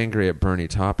 So you're angry at Bernie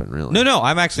Taupin, really? No,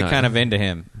 I'm actually No. kind of into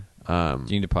him. Do Um,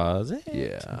 you need to pause it?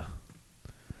 yeah.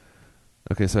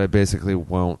 Okay, so I basically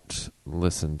won't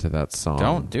listen to that song.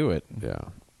 Don't do it. Yeah.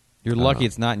 You're lucky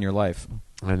it's not in your life.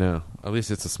 I know. At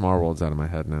least it's a Small World's out of my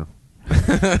head now.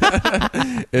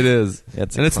 It is.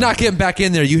 That's and it's funny. not getting back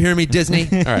in there. You hear me, Disney?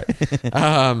 All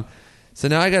right. So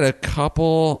now I got a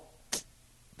couple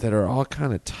that are all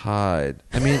kind of tied.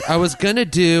 I mean, I was going to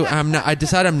do... I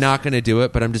decided I'm not going to do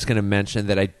it, but I'm just going to mention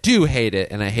that I do hate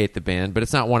it, and I hate the band, but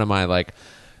it's not one of my,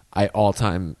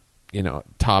 all-time,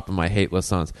 top of my hate list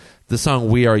songs. The song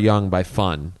We Are Young by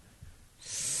Fun.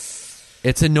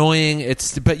 It's annoying.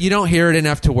 But you don't hear it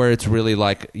enough to where it's really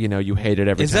like, you hate it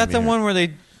every Is time that you the hear it. one where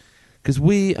they Because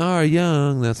we are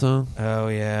young, that song. Oh,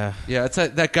 yeah. Yeah, it's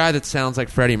that guy that sounds like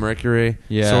Freddie Mercury,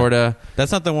 Yeah. sort of.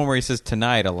 That's not the one where he says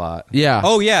tonight a lot. Yeah.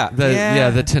 Oh, yeah.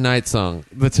 The Tonight song.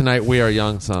 The Tonight We Are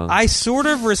Young song. I sort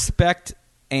of respect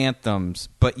anthems,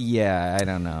 but yeah, I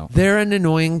don't know. They're an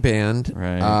annoying band.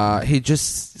 Right. He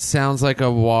just sounds like a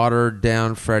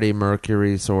watered-down Freddie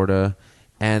Mercury, sort of.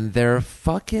 And they're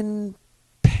fucking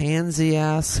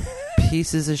pansy-ass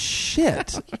pieces of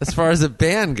shit as far as a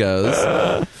band goes.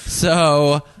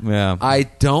 So Yeah. I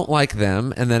don't like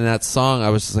them. And then that song, I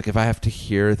was just like, if I have to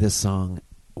hear this song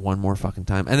one more fucking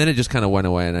time. And then it just kind of went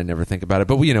away and I never think about it.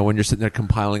 But, you know, when you're sitting there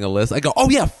compiling a list, I go, oh,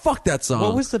 yeah, fuck that song.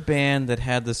 What was the band that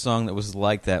had the song that was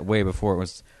like that way before it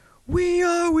was We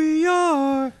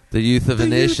Are The Youth of the a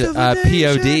Nation? Youth of a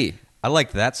Nation. POD. I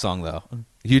liked that song though.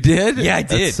 You did? Yeah, I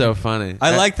did. That's so funny.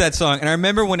 I like that song, and I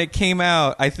remember when it came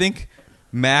out. I think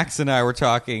Max and I were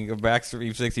talking. Max from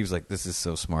Eve 6, he was like, "This is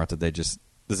so smart that this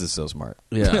is so smart."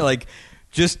 Yeah. like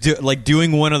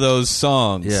doing one of those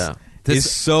songs. Yeah.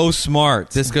 Is so smart.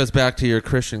 This goes back to your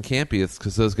Christian camp youths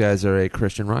because those guys are a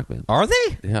Christian rock band. Are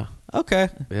they? Yeah. Okay.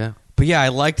 Yeah. But yeah, I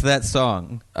liked that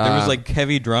song. There was Uh, like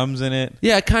heavy drums in it.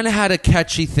 Yeah, it kind of had a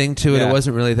catchy thing to it. Yeah. It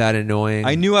wasn't really that annoying.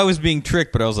 I knew I was being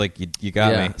tricked, but I was like, "You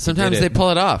got Yeah. me." Sometimes You they did it. pull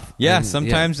it off. Yeah, And,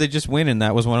 sometimes they just win, and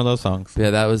that was one of those songs.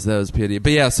 Yeah, that was beauty.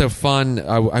 But yeah, so Fun.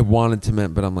 I wanted to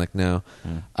mint, but I'm like, no.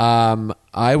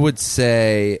 I would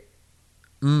say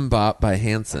Bop by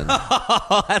Hanson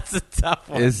Oh, that's a tough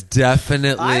one. is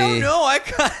definitely. I don't know. I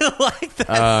kind of like that.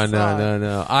 Oh song.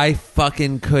 no! I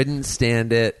fucking couldn't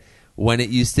stand it when it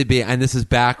used to be, and this is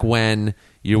back when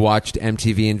you watched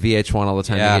MTV and VH1 all the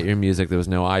time Yeah. to get your music. There was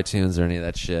no iTunes or any of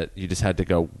that shit. You just had to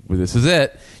go, well, this is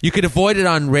it. You could avoid it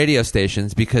on radio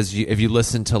stations because if you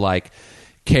listen to like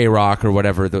K-Rock or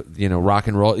whatever, rock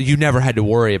and roll, you never had to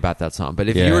worry about that song. But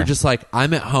if you Yeah. were just like,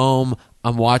 I'm at home,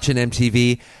 I'm watching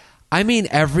MTV, I mean,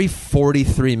 every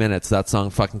 43 minutes that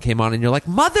song fucking came on and you're like,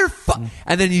 motherfucker.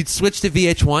 And then you'd switch to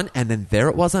VH1 and then there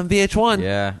it was on VH1.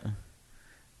 Yeah.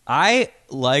 I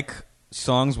like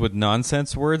songs with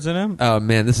nonsense words in them. Oh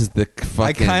man, this is the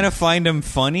fucking. I kind of find them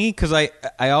funny because I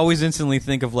always instantly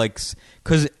think of like,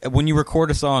 because when you record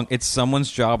a song, it's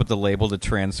someone's job at the label to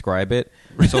transcribe it.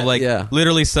 So like Yeah.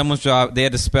 literally someone's job, they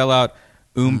had to spell out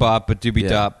bop ba doobie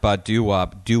dop ba doo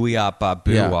wop dooey op ba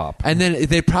boo wop. And then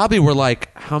they probably were like,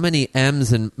 how many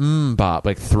M's in bop?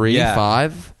 Like 3, Yeah.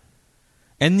 5?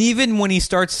 And even when he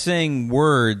starts saying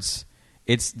words,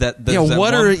 it's that. Yeah, there's that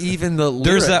what one- are even the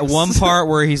lyrics? There's that one part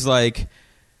where he's like,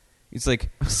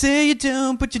 say you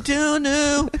don't, but you don't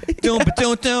know, don't,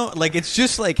 but don't. Like it's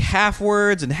just like half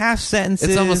words and half sentences.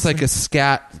 It's almost like a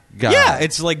scat guy. yeah,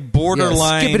 it's like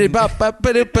borderline. Skippity bop bop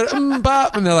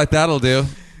bop, and they're like, that'll do.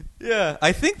 Yeah,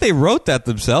 I think they wrote that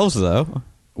themselves though.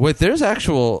 Wait, there's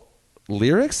actual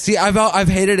lyrics? See, I've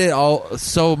hated it all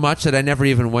so much that I never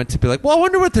even went to be like, well, I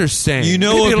wonder what they're saying. You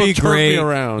know, Maybe it'd be it'll turn me great.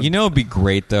 around. You know, it'd be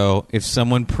great though if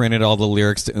someone printed all the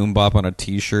lyrics to Bop on a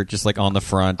T-shirt, just like on the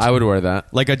front. I would wear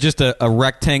that. Like just a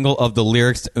rectangle of the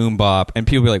lyrics to Bop, and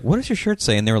people be like, "What does your shirt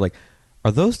say?" And they were like,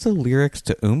 "Are those the lyrics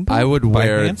to Bop?" I would by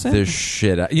wear Hanson?" the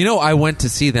shit out. You know, I went to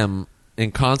see them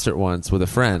in concert once with a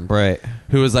friend, Right.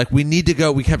 who was like, we need to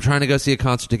go. We kept trying to go see a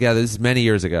concert together. This is many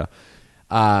years ago.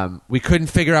 We couldn't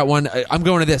figure out one. I'm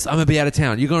going to this. I'm going to be out of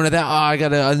town. You going to that? Oh, I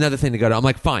got another thing to go to. I'm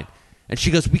like, fine. And she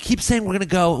goes, we keep saying we're going to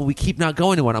go, and we keep not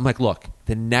going to one. I'm like, look,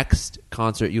 the next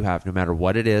concert you have, no matter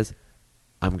what it is,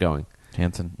 I'm going.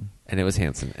 Hanson. And it was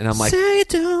Hanson. And I'm like, Say you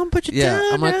don't, but you yeah.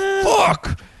 don't. I'm like, know.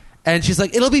 fuck. And she's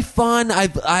like, it'll be fun. I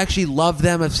actually love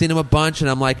them. I've seen them a bunch. And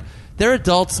I'm like, they're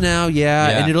adults now, yeah.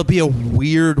 Yeah. And it'll be a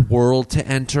weird world to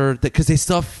enter because they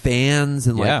still have fans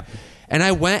and like. Yeah. And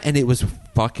I went, and it was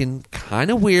fucking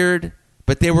kind of weird.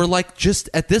 But they were like, just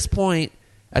at that point,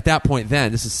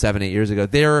 then this is 7-8 years ago.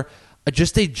 They're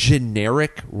just a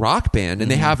generic rock band, and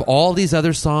they have all these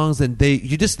other songs, and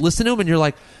you just listen to them, and you're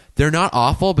like, they're not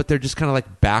awful, but they're just kind of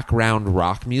like background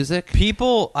rock music.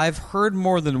 People I've heard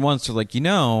more than once are like,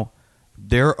 Hanson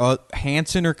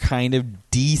are kind of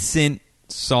decent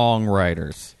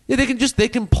songwriters. Yeah, they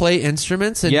can play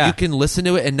instruments, and Yeah. you can listen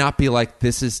to it and not be like,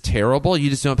 this is terrible. You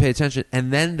just don't pay attention.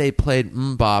 And then they played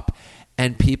Bop,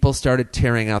 and people started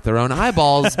tearing out their own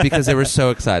eyeballs because they were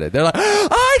so excited. They're like,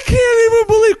 I can't even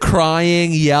believe,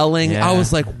 crying, yelling. Yeah. I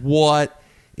was like, what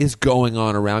is going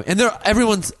on around? And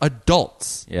everyone's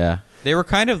adults. Yeah. They were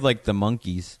kind of like the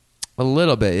Monkees. A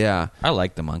little bit, yeah. I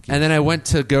like the Monkees. And then I went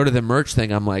to go to the merch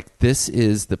thing. I'm like, this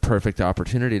is the perfect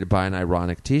opportunity to buy an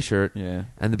ironic T-shirt. Yeah.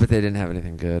 But they didn't have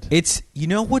anything good. It's,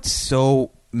 what's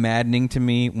so maddening to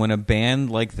me when a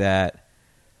band like that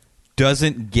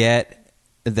doesn't get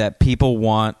that people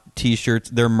want T-shirts,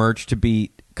 their merch to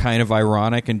be kind of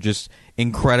ironic and just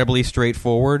incredibly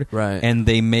straightforward. Right. And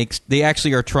they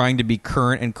actually are trying to be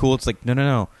current and cool. It's like,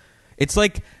 no. It's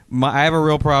like I have a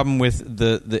real problem with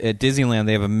the at Disneyland.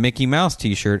 They have a Mickey Mouse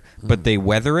T-shirt, but they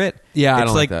weather it. Yeah, I it's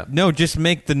don't like like that. no, just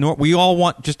make we all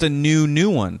want just a new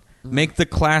one. Make the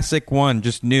classic one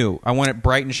just new. I want it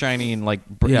bright and shiny and like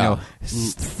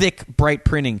thick, bright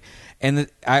printing. And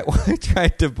I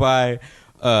tried to buy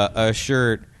a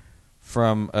shirt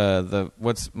from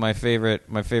what's my favorite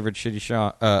shitty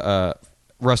shop,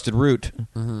 Rusted Root.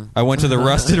 Mm-hmm. I went to the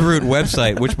Rusted Root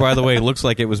website, which by the way looks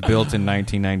like it was built in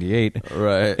 1998.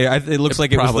 Right. It looks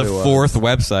like it was the fourth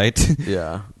website.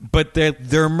 Yeah. But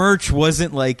their merch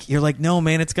wasn't like, you're like, no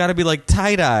man, it's got to be like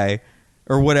tie-dye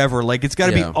or whatever. Like it's got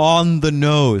to be on the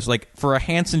nose. Like for a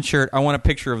Hanson shirt, I want a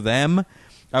picture of them.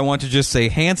 I want to just say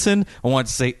Hanson. I want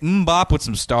to say Mbop with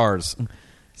some stars.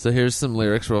 So here's some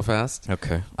lyrics real fast.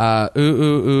 Okay. Ooh,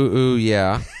 ooh, ooh, ooh,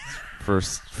 yeah.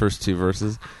 First two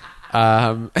verses.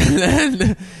 And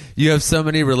then you have so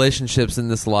many relationships in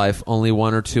this life, only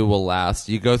one or two will last.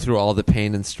 You go through all the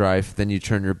pain and strife, then you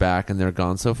turn your back and they're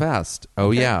gone so fast.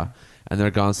 Oh, yeah. And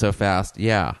they're gone so fast.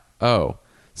 Yeah. Oh.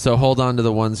 So hold on to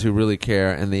the ones who really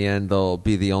care. In the end, they'll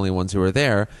be the only ones who are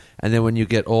there. And then when you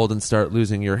get old and start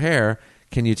losing your hair,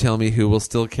 can you tell me who will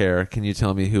still care? Can you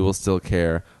tell me who will still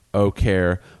care? Oh,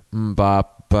 care. Mbop.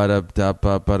 Whatever,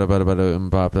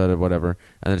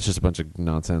 and it's just a bunch of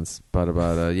nonsense.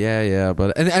 Yeah,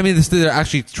 but and I mean, they're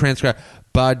actually transcribed.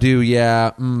 Badu, yeah,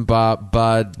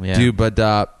 bud, do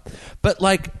badop. But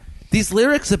like these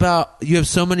lyrics about you have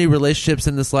so many relationships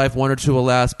in this life, one or two will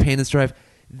last, pain and strife.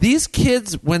 These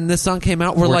kids, when this song came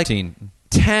out, were 14. like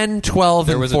 10, 12,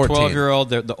 there and was 14. A 12-year-old.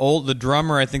 The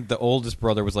drummer, I think the oldest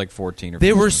brother was like 14 or 15.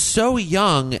 They were so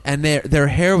young, and their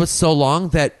hair was so long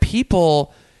that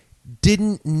people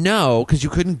didn't know, because you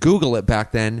couldn't Google it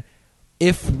back then,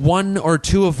 if one or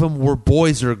two of them were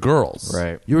boys or girls.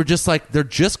 Right. You were just like, they're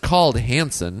just called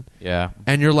Hanson. Yeah.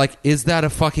 And you're like, is that a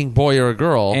fucking boy or a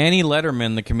girl? Annie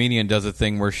Letterman, the comedian, does a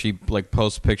thing where she like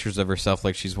posts pictures of herself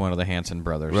like she's one of the Hanson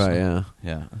brothers. Right, yeah.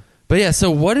 Yeah. But yeah,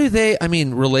 so what do they, I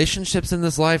mean, relationships in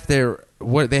this life,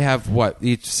 they have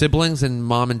each siblings and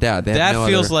mom and dad. They have that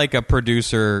feels like a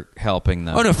producer helping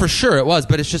them. Oh, no, for sure it was.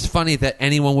 But it's just funny that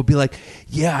anyone would be like,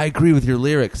 yeah, I agree with your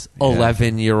lyrics,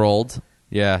 11-year-old.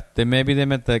 Yeah, maybe they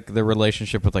meant the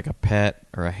relationship with like a pet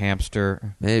or a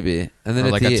hamster. Maybe. And then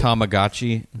or like a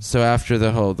Tamagotchi. So after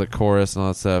the chorus and all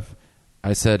that stuff,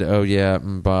 I said, oh yeah,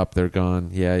 Mbop, they're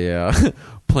gone. Yeah.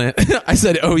 Plant. I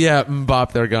said, oh yeah,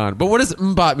 Mbop, they're gone. But what does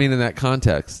Mbop mean in that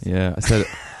context? Yeah. I said,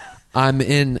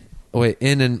 in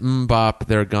an Mbop,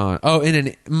 they're gone. Oh, in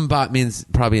an Mbop means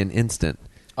probably an instant.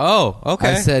 Oh, okay.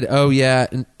 I said, oh yeah,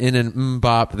 in an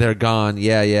Mbop, they're gone.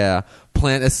 Yeah.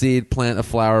 Plant a seed, plant a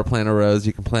flower, plant a rose.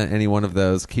 You can plant any one of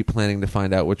those. Keep planting to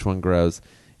find out which one grows.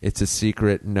 It's a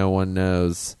secret no one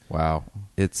knows. Wow.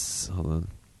 Hold on.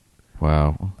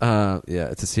 Wow. Yeah,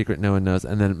 it's a secret no one knows.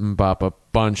 And then Mbop a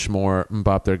bunch more.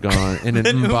 Mbop, they're gone. And then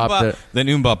Mbop, then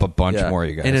Mbop a bunch more,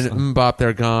 you guys. And then Mbop,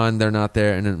 they're gone. They're not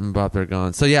there. And then Mbop, they're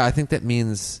gone. So yeah, I think that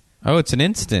means... Oh, it's an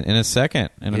instant, in a second,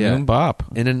 in an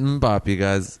Mbop. In an Mbop, you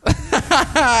guys.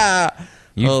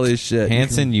 Holy shit.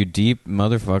 Hanson, you deep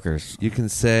motherfuckers. You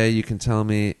can tell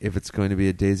me if it's going to be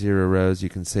a daisy or a rose. You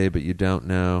can say, but you don't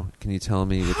know. Can you tell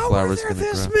me which flower's going to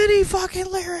grow? How are there this many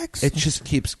fucking lyrics? It just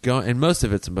keeps going. And most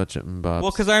of it's a bunch of Mbops. Well,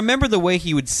 because I remember the way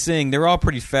he would sing. They were all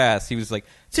pretty fast. He was like...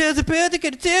 It was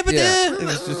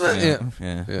just...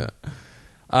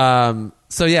 Yeah.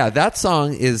 So yeah, that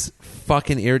song is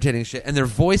fucking irritating shit. And their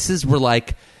voices were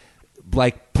like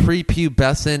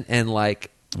prepubescent and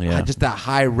like... Yeah. Just that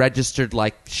high registered,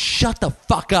 like, shut the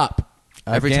fuck up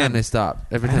every time they stop.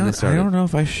 Every time they start. I don't know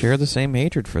if I share the same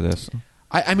hatred for this.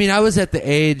 I mean, I was at the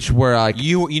age where, like...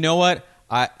 You know what?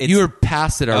 You were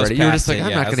past it already. You were just like,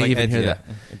 I'm not going to even hear that.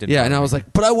 Yeah, and I was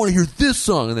like, but I want to hear this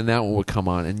song. And then that one would come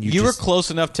on. And you were close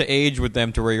enough to age with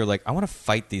them to where you're like, I want to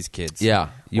fight these kids. Yeah.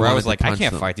 Where I was like, I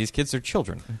can't fight these kids. They're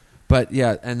children. But,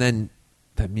 yeah, and then...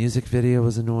 That music video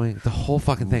was annoying. The whole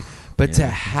fucking thing. But to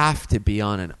have to be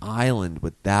on an island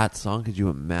with that song, could you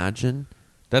imagine?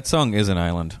 That song is an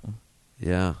island.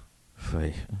 Yeah.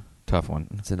 Tough one.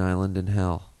 It's an island in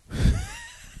hell.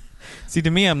 See,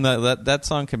 to me, I'm that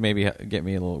song could maybe get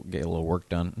me a little work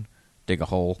done. Dig a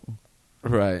hole.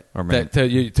 Right. Or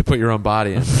maybe, to put your own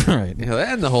body in. Right. You know,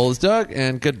 and the hole is dug,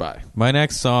 and goodbye. My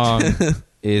next song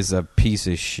is a piece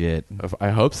of shit.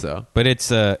 I hope so. But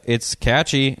it's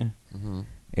catchy. Mm-hmm.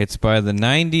 It's by the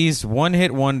 90s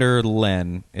one-hit wonder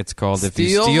Len. It's called If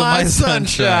You Steal My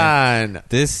Sunshine.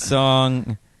 This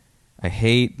song I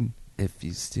hate If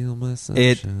you steal my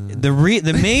sunshine.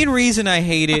 The main reason I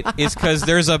hate it is because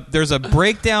there's a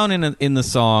breakdown in the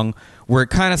song where it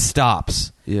kind of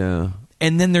stops. Yeah.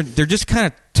 And then they're just kind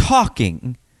of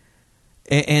talking,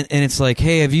 and it's like,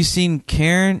 hey, have you seen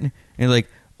Karen? And like,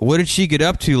 what did she get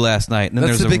up to last night? And then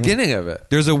That's there's the beginning of it.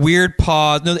 There's a weird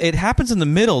pause. No, it happens in the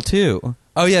middle too.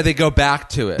 Oh yeah, they go back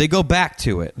to it. They go back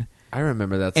to it. I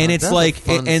remember that song. And it's That's like, a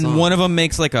fun and song. one of them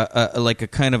makes like a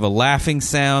kind of a laughing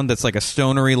sound that's like a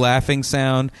stonery laughing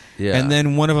sound. Yeah. And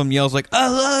then one of them yells like, "I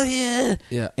love you."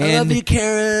 Yeah. And I love you,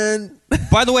 Karen.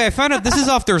 by the way, I found out this is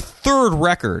off their third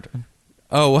record.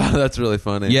 Oh wow, that's really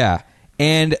funny. Yeah.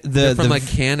 And They're from like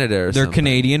Canada or they're something.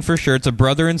 Canadian for sure. It's a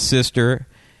brother and sister.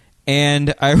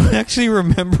 And I actually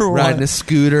remember riding a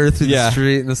scooter through Yeah. the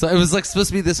street. And it was like supposed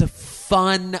to be this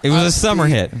fun. It was a summer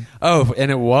hit. Oh,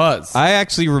 and it was. I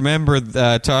actually remember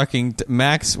talking.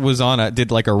 Max was on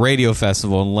did like a radio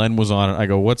festival, and Len was on it. I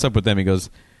go, "What's up with them?" He goes,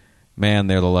 "Man,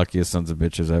 they're the luckiest sons of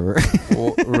bitches ever."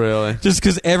 Well, really? Just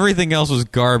because everything else was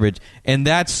garbage, and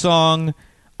that song,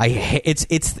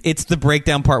 it's the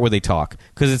breakdown part where they talk,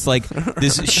 because it's like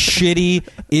this shitty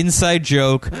inside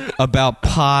joke about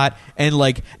pot and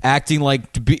like acting like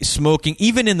smoking,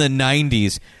 even in the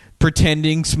 90s.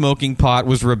 Pretending smoking pot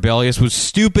was rebellious was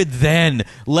stupid then,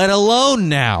 let alone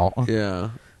now. Yeah.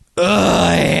 Ugh,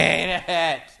 I hate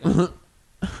it.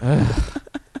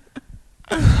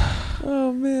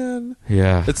 Oh man.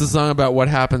 Yeah. It's a song about what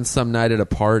happened some night at a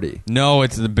party. No,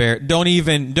 it's the bear. Don't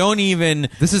even.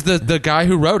 This is the guy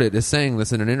who wrote it is saying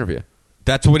this in an interview.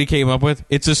 That's what he came up with?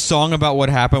 It's a song about what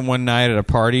happened one night at a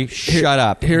party? Shut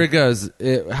up. Here it goes.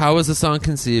 How was the song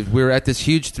conceived? We were at this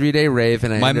huge 3-day rave,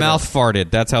 and My mouth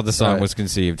farted. That's how the song Right. was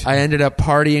conceived. I ended up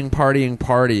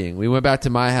partying. We went back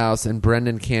to my house, and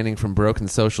Brendan Canning from Broken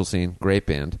Social Scene, great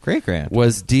band, Great grand.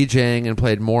 was DJing and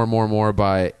played More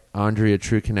by Andrea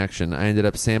True Connection. I ended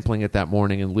up sampling it that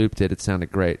morning and looped it. It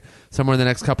sounded great. Somewhere in the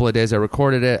next couple of days, I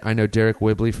recorded it. I know Derek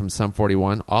Whibley from Sum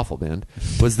 41, awful band,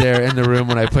 was there in the room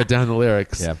when I put down the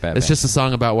lyrics. Yeah, bad It's band. just a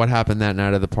song about what happened that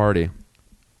night of the party.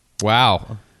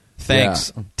 Wow.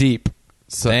 Thanks. Yeah. Deep.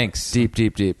 So, Thanks. Deep.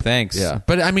 Thanks. Yeah.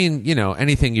 But, I mean,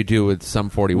 anything you do with Sum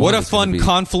 41. What a is gonna fun be-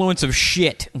 confluence of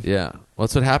shit. Yeah. Well,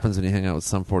 that's what happens when you hang out with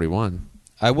Sum 41.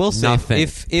 I will say, Nothing.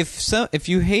 if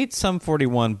you hate Sum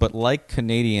 41 but like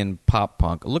Canadian pop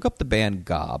punk, look up the band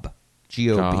Gob.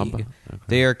 G-O-B. Gob? Okay.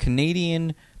 They are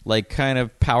Canadian, like kind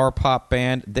of power pop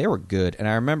band. They were good, and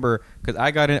I remember because I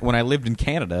got in when I lived in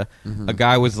Canada. Mm-hmm. A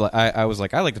guy was like, I was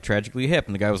like, I like the Tragically Hip,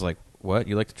 and the guy was like, what?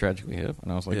 You like the Tragically Hip?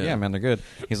 And I was like, Yeah. yeah, man, they're good.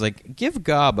 He's like, give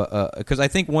Gob because I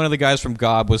think one of the guys from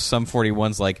Gob was Sum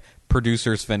 41's like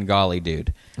producer Svengali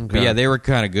dude. But Okay. yeah, they were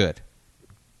kind of good.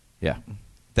 Yeah.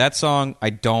 That song,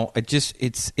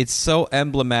 it's so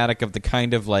emblematic of the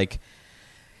kind of like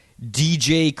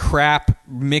DJ crap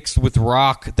mixed with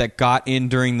rock that got in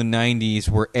during the 90s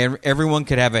where everyone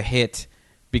could have a hit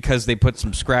because they put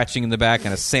some scratching in the back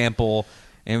and a sample,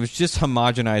 and it was just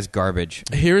homogenized garbage.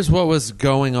 Here's what was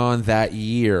going on that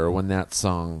year when that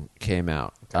song came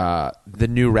out. The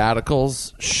New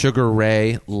Radicals, Sugar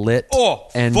Ray, Lit,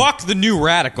 and fuck the New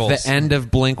Radicals. the end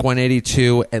of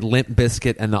Blink-182, and Limp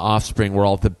Bizkit, and The Offspring were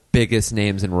all the biggest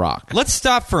names in rock. Let's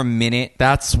stop for a minute.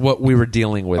 That's what we were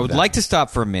dealing with. I would then. like to stop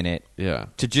for a minute Yeah.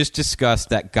 to just discuss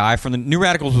that guy from the New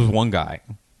Radicals was one guy.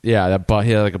 Yeah,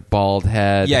 he had like a bald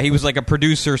head. Yeah, he was like a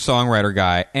producer songwriter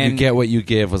guy, and You Get What You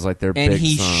Give was like their and big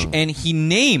he song. and he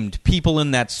named people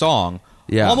in that song.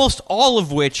 Yeah. Almost all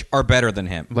of which are better than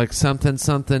him. like something,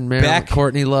 Marilyn,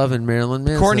 Courtney Love and Marilyn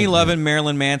Manson. Courtney Love and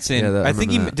Marilyn Manson. Yeah, I think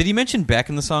remember that. did he mention Beck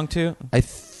in the song too? I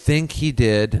think he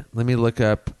did. Let me look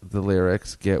up the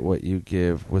lyrics. Get What You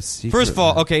Give was Secret. First of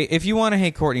all, okay, if you want to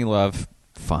hate Courtney Love,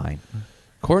 fine.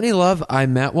 Courtney Love, I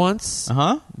met once.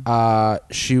 Uh-huh.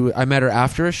 I met her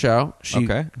after a show. She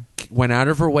Okay. went out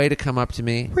of her way to come up to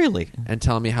me Really? and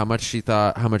tell me how much she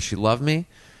loved me.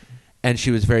 And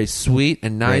she was very sweet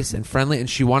and nice Right. and friendly, and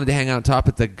she wanted to hang out on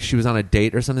top. But she was on a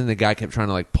date or something. The guy kept trying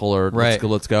to like pull her. Right.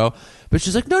 Let's go. But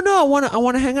she's like, no, I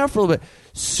want to hang out for a little bit.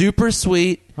 Super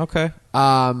sweet, Okay.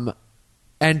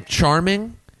 and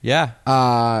charming.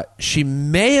 Yeah. She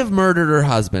may have murdered her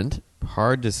husband.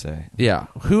 Hard to say. Yeah,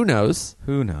 who knows?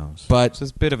 Who knows? But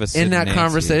it's a bit of a in Sid that Nancy.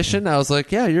 conversation, I was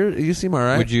like, yeah, you seem all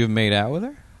right. Would you have made out with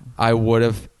her? I would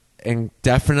have, and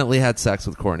definitely had sex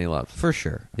with Courtney Love. For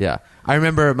sure. Yeah. I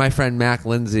remember my friend Mac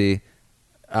Lindsay,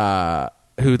 who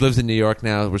lives in New York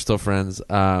now. We're still friends.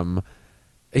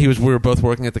 We were both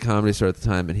working at the Comedy Store at the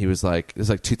time, and he was like, it was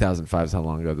like 2005 is how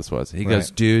long ago this was. He goes,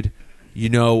 Right. dude,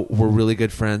 we're really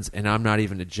good friends, and I'm not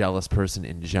even a jealous person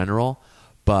in general,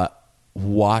 but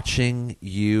watching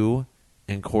you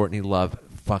and Courtney Love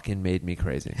fucking made me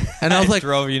crazy. And I was like,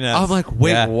 drove you nuts. I'm like,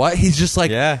 wait, Yeah. what? He's just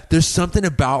like, Yeah. there's something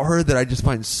about her that I just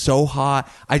find so hot.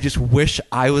 I just wish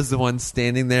I was the one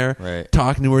standing there Right.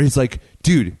 talking to her. He's like,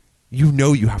 dude, you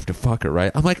know you have to fuck her,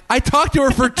 right? I'm like, I talked to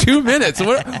her for 2 minutes.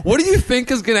 What do you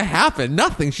think is going to happen?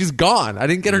 Nothing. She's gone. I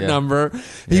didn't get her Yeah. number.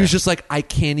 He Yeah. was just like, I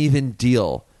can't even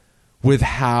deal with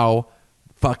how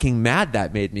fucking mad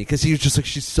that made me, because he was just like,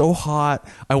 she's so hot,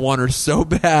 I want her so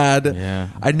bad. Yeah.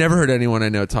 I'd never heard anyone I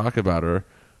know talk about her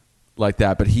like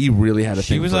that, but he really had a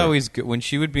She thing was for her. always good. When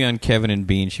she would be on Kevin and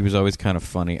Bean, she was always kind of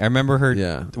funny. I remember her.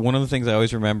 Yeah. One of the things I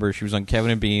always remember, she was on Kevin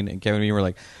and Bean were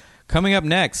like, coming up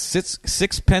next,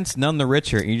 sixpence none the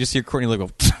richer. And you just hear Courtney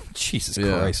Love go, Jesus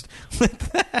Yeah. Christ.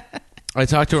 I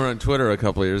talked to her on Twitter a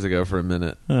couple of years ago for a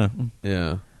minute. Huh.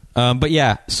 Yeah. But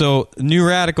yeah, so New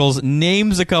Radicals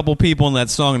names a couple people in that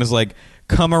song and is like,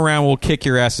 come around, we'll kick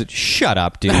your ass. Shut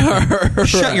up, dude.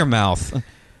 Shut your mouth.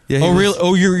 Yeah, he Oh, was- really?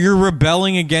 Oh, you're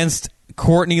rebelling against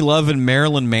Courtney Love and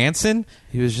Marilyn Manson?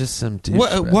 He was just some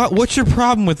douchebag. What's your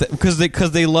problem with it?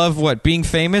 Because they love what? Being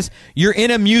famous? You're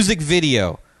in a music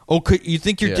video. Oh, you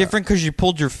think you're Yeah. different because you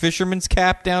pulled your fisherman's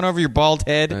cap down over your bald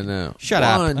head? I know. Shut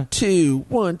up. 1, 2,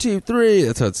 1, 2, 3.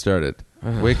 That's how it started.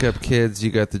 Wake up, kids.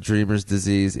 You got the dreamer's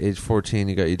disease. Age 14,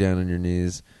 you got you down on your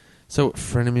knees. So,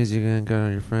 frenemies, you gonna go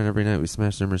on your friend every night. We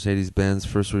smash their Mercedes-Benz.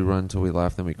 First we run till we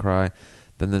laugh, then we cry.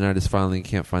 Then the night is finally, you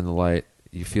can't find the light.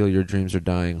 You feel your dreams are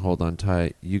dying. Hold on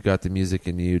tight. You got the music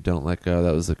in you. Don't let go.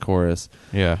 That was the chorus.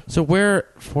 Yeah. So where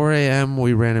 4 a.m.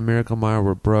 we ran a miracle mile.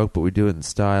 We're broke, but we do it in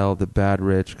style. The bad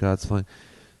rich, God's flying.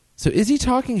 So is he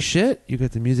talking shit? You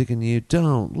got the music in you.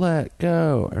 Don't let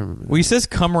go. I remember Well, he says,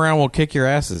 come around, we'll kick your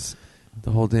asses.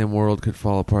 the whole damn world could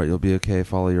fall apart. You'll be okay.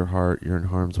 Follow your heart. You're in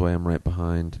harm's way. I'm right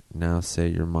behind. Now say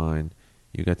you're mine.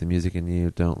 You got the music in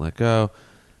you. Don't let go.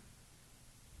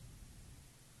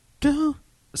 Don't.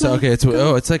 So okay,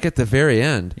 it's like at the very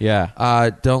end. Yeah.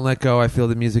 Don't let go. I feel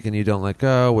the music in you. Don't let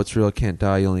go. What's real can't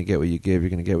die. You only get what you give. You're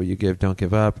gonna get what you give. Don't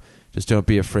give up. Just don't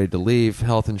be afraid to leave.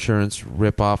 Health insurance,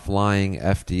 rip off lying,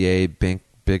 FDA, big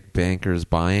bankers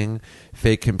buying,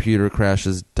 fake computer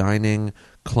crashes, dining,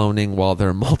 cloning while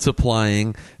they're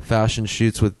multiplying, fashion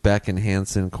shoots with Beck and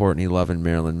Hansen, Courtney Love and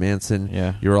Marilyn Manson.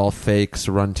 Yeah. You're all fakes.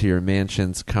 Run to your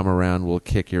mansions. Come around. We'll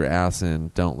kick your ass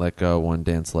in. Don't let go. One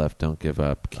dance left. Don't give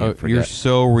up. Can't forget. You're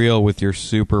so real with your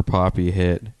super poppy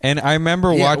hit. And I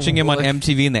remember Yeah, watching him on like-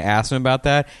 MTV, and they asked him about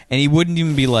that, and he wouldn't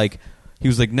even be like, he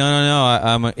was like, no,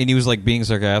 and he was like being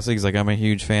sarcastic. He's like, I'm a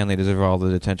huge fan. They deserve all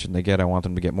the attention they get. I want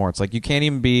them to get more. It's like, you can't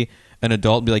even be an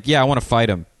adult and be like, yeah, I want to fight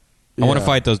him. I want to Yeah.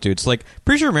 fight those dudes. Like,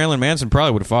 pretty sure Marilyn Manson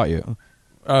probably would have fought you.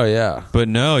 Oh yeah. But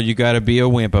no, you got to be a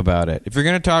wimp about it. If you're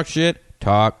going to talk shit,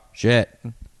 talk shit.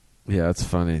 Yeah, it's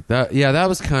funny. That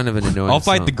was kind of an annoying. I'll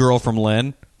fight song. the girl from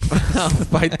Len. I'll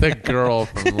fight the girl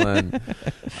from Len.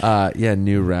 Yeah,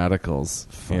 New Radicals.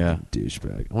 Fucking Yeah.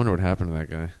 douchebag. I wonder what happened to that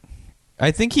guy. I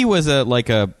think he was a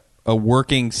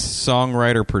working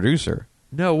songwriter producer.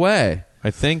 No way.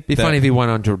 I think Be that- funny if he went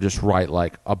on to just write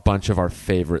like a bunch of our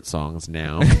favorite songs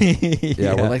now.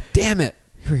 Yeah, we're like, damn it.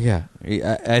 Yeah,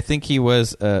 I think he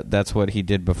was. That's what he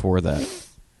did before that.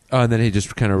 Oh, and then he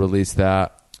just kind of released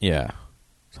that. Yeah,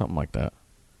 something like that.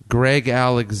 Greg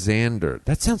Alexander.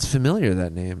 That sounds familiar,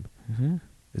 that name. Mm-hmm.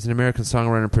 Is an American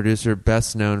songwriter and producer,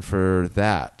 best known for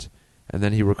that. And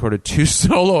then he recorded 2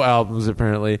 solo albums,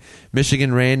 apparently.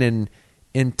 Michigan Rain and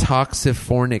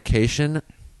Intoxifornication.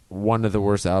 One of the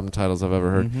worst album titles I've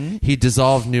ever heard. Mm-hmm. He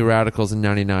dissolved New Radicals in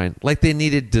 99. Like they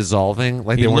needed dissolving.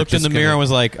 Like He they weren't looked in just the mirror gonna- and was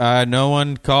like, "No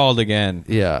one called again."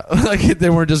 Yeah, like they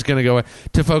weren't just going to go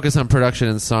to focus on production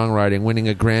and songwriting, winning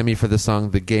a Grammy for the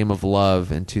song "The Game of Love"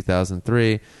 in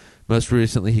 2003. Most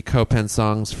recently, he co-penned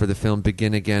songs for the film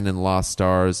 "Begin Again" and "Lost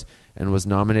Stars," and was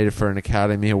nominated for an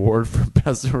Academy Award for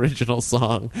Best Original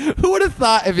Song. Who would have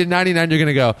thought if in '99 you're going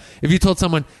to go? If you told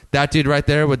someone that dude right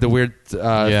there with the weird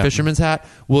fisherman's hat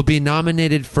will be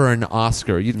nominated for an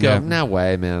Oscar, you'd go, Yeah. "No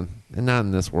way, man." And not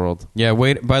in this world. Yeah.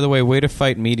 By the way, way to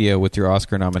fight media with your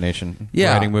Oscar nomination.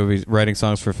 Yeah. Writing movies, writing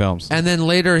songs for films. And then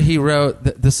later he wrote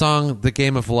the song, the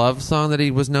Game of Love song that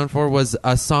he was known for was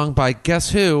a song by,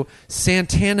 guess who?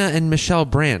 Santana and Michelle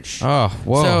Branch. Oh,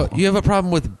 whoa! So you have a problem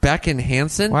with Beck and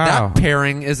Hansen? Wow. That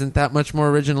pairing isn't that much more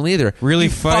original either. really You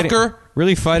fighting, fucker.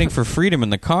 really fighting for freedom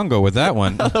in the Congo with that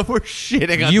one. We're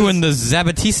shitting on You this, and the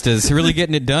Zabatistas really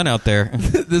getting it done out there.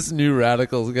 this New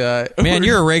Radicals guy. Man,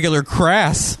 you're a regular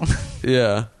crass.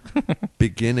 Yeah.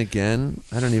 Begin Again?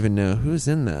 I don't even know. Who's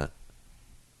in that?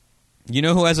 You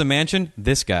know who has a mansion?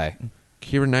 This guy.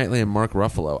 Keira Knightley and Mark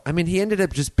Ruffalo. I mean, he ended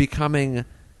up just becoming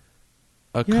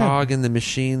a Yeah. cog in the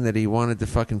machine that he wanted to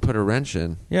fucking put a wrench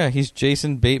in. Yeah, he's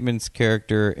Jason Bateman's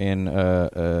character in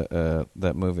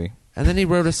that movie. And then he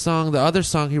wrote a song, the other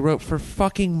song he wrote for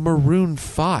fucking Maroon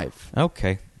 5.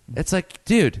 Okay. It's like,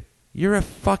 dude, you're a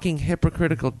fucking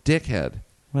hypocritical dickhead.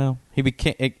 Well, he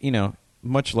became,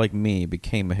 much like me,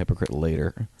 became a hypocrite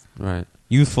later. Right.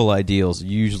 Youthful ideals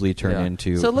usually turn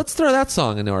into So let's throw that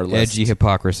song into our list. edgy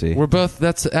hypocrisy.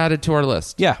 That's added to our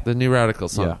list. Yeah. The New Radical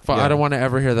song. Yeah. I don't want to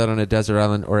ever hear that on a desert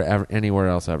island or anywhere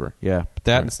else ever. Yeah, but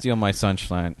that and Steal My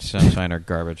Sunshine are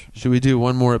garbage. Should we do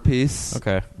one more apiece?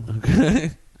 Okay.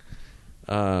 Okay.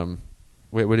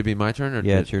 Wait, would it be my turn? Or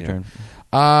Yeah, it's your turn.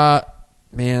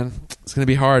 Man, it's going to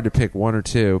be hard to pick one or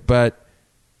two, but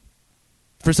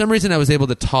for some reason I was able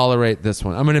to tolerate this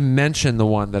one. I'm going to mention the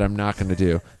one that I'm not going to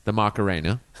do, the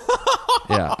Macarena.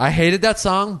 Yeah, I hated that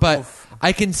song, but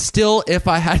I can still, if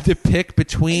I had to pick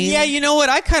between... Yeah, you know what?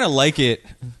 I kind of like it.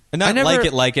 Not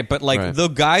like it, but Right. the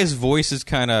guy's voice is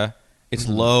kind of... It's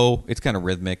low. It's kind of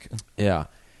rhythmic. Yeah.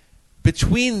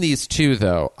 Between these two,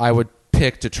 though, I would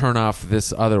pick to turn off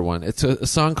this other one. It's a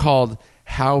song called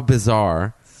How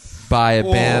Bizarre by a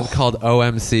band called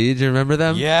OMC. Do you remember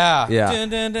them? Yeah. Yeah. Dun,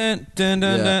 dun, dun, dun,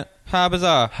 dun, Yeah. dun. How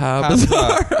bizarre. How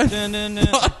bizarre. Dun, dun, dun.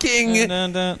 Fucking... Dun,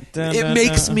 dun, dun, dun, It dun,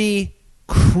 makes dun. me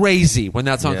crazy when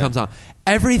that song Yeah. comes on.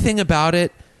 Everything about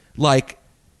it, like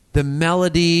the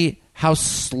melody, how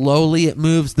slowly it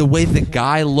moves, the way the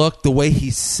guy looked, the way he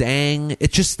sang,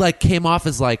 it just like came off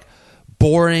as like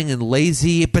boring and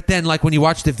lazy. But then like when you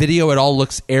watch the video, it all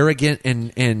looks arrogant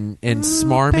and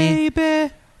smarmy.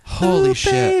 Baby. Holy Ooh,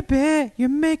 shit. baby, you're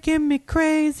making me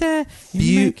crazy. You're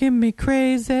You- making me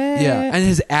crazy. Yeah, and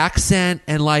his accent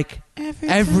and like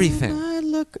everything.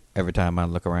 Every time I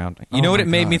look around. You Oh know what my it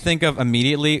made me God. think of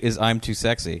immediately is I'm Too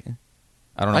Sexy.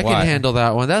 I don't know I why. can handle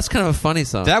that one. That's kind of a funny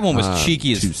song. That one was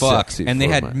cheeky as Too fuck. sexy And they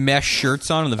for had my- mesh shirts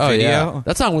on in the Oh, video. yeah.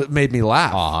 That song made me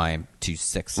laugh. I'm too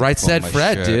sexy. Right for Said my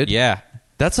Fred, shirt. dude. Yeah.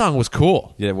 That song was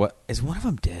cool. Yeah. What is one of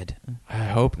them dead? I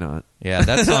hope not. Yeah,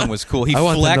 that song was cool. He I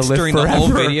want them to flexed live during the whole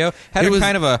forever. video. Had It a was-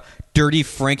 kind of a dirty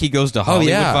Frankie Goes to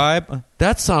Hollywood vibe.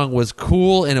 That song was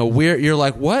cool in a weird. You're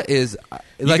like, what is?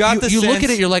 Like got the you look at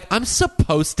sense- it, you're like, I'm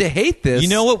supposed to hate this. You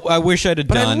know what I wish I'd have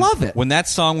But I done? love it. When that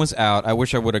song was out, I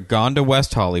wish I would have gone to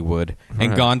West Hollywood and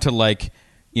Right. gone to like,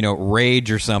 Rage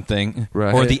or something,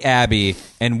 Right. or the Abbey,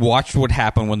 and watched what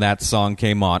happened when that song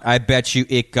came on. I bet you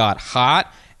it got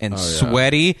hot and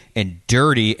sweaty and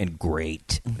dirty and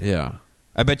great. Yeah.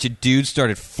 I bet you dudes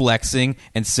started flexing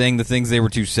and saying the things they were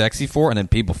too sexy for, and then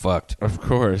people fucked. Of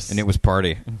course. And it was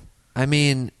party. I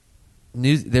mean,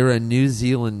 they were a New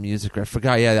Zealand music. I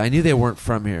forgot. Yeah, I knew they weren't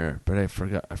from here, but I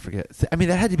forgot. I mean,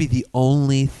 that had to be the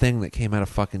only thing that came out of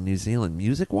fucking New Zealand,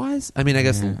 music wise. I mean, I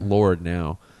guess Lorde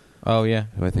now. Oh, yeah.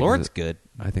 Who I think Lord's is good.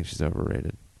 I think she's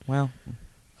overrated. Well,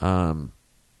 Um,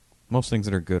 most things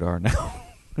that are good are now.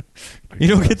 You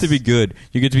don't get to be good.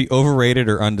 You get to be overrated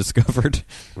or undiscovered.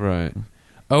 right.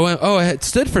 Oh, it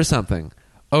stood for something.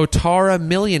 Otara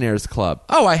Millionaires Club.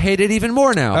 Oh, I hate it even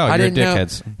more now. Oh, I you're didn't know.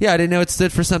 dickheads. Yeah, I didn't know it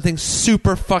stood for something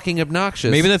super fucking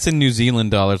obnoxious. Maybe that's in New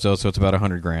Zealand dollars, though, so it's about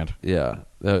 $100,000. Yeah,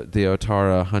 the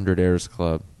Otara 100 Heirs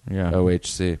Club. Yeah.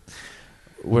 OHC.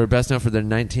 We're best known for their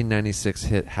 1996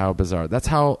 hit "How Bizarre." That's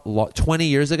how 20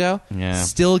 years ago. Yeah.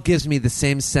 Still gives me the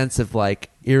same sense of like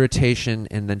irritation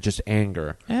and then just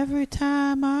anger. Every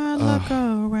time I look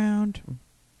around.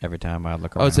 Every time I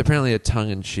look around. Oh, it's apparently a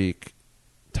tongue-in-cheek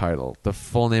title. The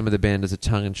full name of the band is a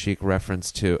tongue-in-cheek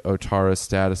reference to Otara's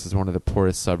status as one of the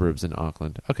poorest suburbs in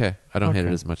Auckland. Okay, I don't hate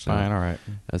it as much now. Fine, all right.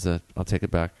 I'll take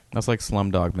it back. That's like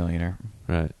Slumdog Millionaire.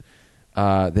 Right.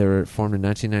 They were formed in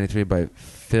 1993 by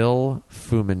Phil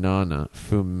Fuminana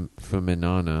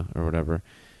or whatever,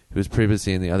 who was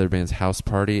previously in the other bands House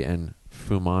Party and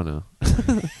Fumana.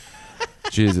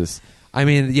 Jesus. I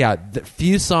mean, yeah, the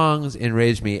few songs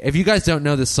enraged me. If you guys don't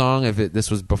know this song, this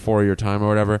was before your time or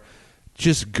whatever,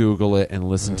 just Google it and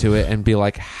listen to it and be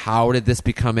like, how did this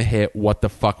become a hit? What the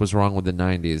fuck was wrong with the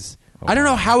 90s? I don't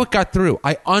know how it got through.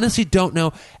 I honestly don't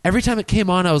know. Every time it came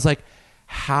on, I was like,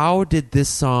 how did this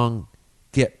song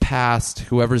get past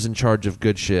whoever's in charge of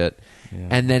good shit? Yeah.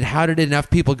 And then how did enough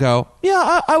people go,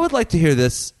 yeah, I would like to hear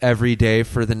this every day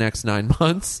for the next 9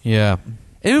 months? Yeah.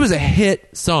 And it was a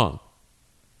hit song.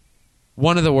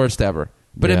 One of the worst ever.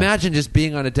 But Yeah. imagine just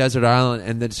being on a desert island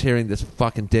and then just hearing this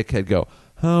fucking dickhead go,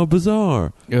 how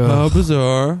bizarre, how Ugh.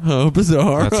 bizarre, how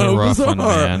bizarre, That's how a rough bizarre. one,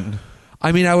 man.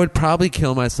 I mean, I would probably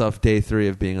kill myself day 3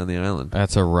 of being on the island.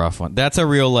 That's a rough one. That's a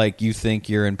real, like, you think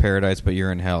you're in paradise, but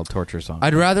you're in hell torture song.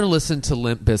 I'd rather listen to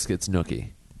Limp Bizkit's Nookie.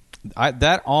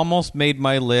 That almost made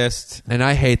my list. And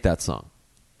I hate that song.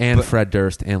 And But- Fred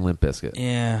Durst and Limp Bizkit.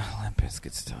 Yeah, Limp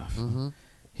Bizkit stuff. Mm-hmm.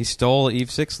 He stole Eve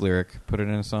 6 lyric, put it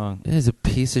in a song. It is a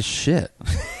piece of shit.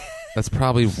 That's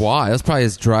probably why. That's probably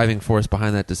his driving force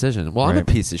behind that decision. Well, I'm a Right.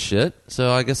 piece of shit,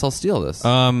 so I guess I'll steal this.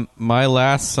 My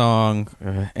last song,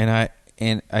 and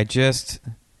I just,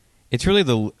 it's really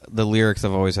the lyrics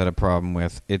I've always had a problem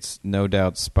with. It's No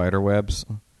Doubt Spiderwebs.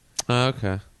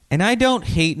 Okay. And I don't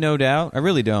hate No Doubt. I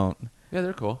really don't. Yeah,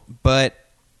 they're cool. But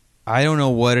I don't know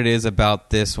what it is about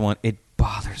this one. It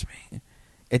bothers me.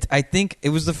 I think it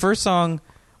was the first song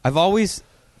I've always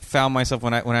found myself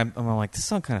when I'm like, this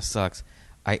song kind of sucks.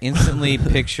 I instantly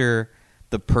picture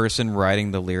the person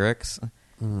writing the lyrics.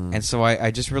 And so I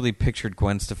just really pictured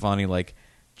Gwen Stefani like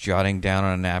jotting down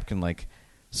on a napkin like,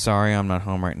 sorry, I'm not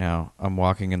home right now. I'm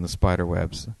walking in the spider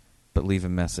webs, but leave a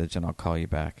message and I'll call you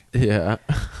back. Yeah.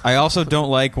 I also don't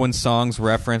like when songs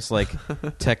reference like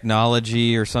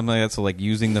technology or something like that. So like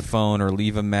using the phone or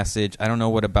leave a message. I don't know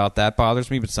what about that bothers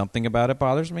me, but something about it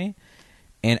bothers me.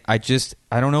 And I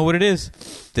don't know what it is.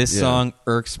 This song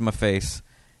irks my face.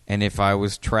 And if I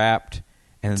was trapped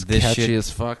and It's this catchy shit, as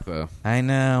fuck, though. I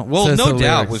know. Well, Says No the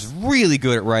Doubt lyrics. was really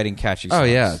good at writing catchy songs. Oh,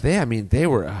 yeah. They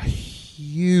were a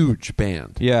huge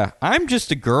band. Yeah. I'm Just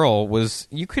a Girl was,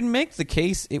 you can make the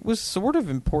case it was sort of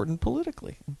important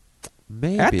politically.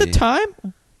 Maybe. At the time.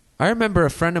 I remember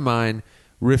a friend of mine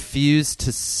refused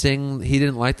to sing. He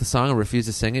didn't like the song and refused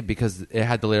to sing it because it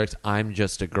had the lyrics, I'm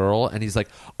just a girl. And he's like,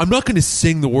 I'm not going to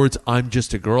sing the words, I'm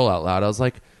just a girl out loud. I was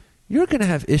like, you're going to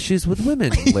have issues with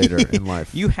women later in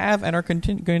life. You have and are going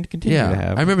to continue to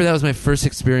have. I remember that was my first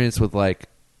experience with like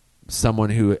someone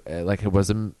who like it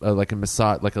was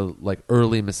like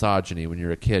early misogyny when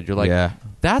you're a kid. You're like, Yeah.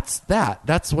 That's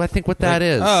what I think what that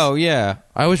is. Oh, yeah.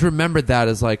 I always remembered that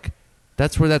as like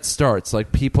that's where that starts.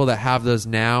 Like people that have those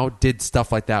now did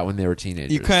stuff like that when they were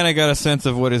teenagers. You kind of got a sense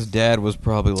of what his dad was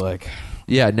probably like.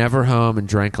 Yeah, never home and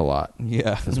drank a lot. Yeah,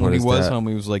 That's when what he his was dad- home,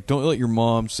 he was like, "Don't let your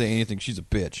mom say anything. She's a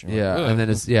bitch." I'm Yeah, like, and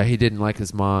then he didn't like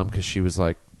his mom because she was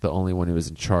like the only one who was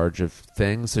in charge of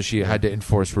things, so she had to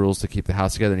enforce rules to keep the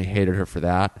house together, and he hated her for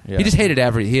that. Yeah. He just hated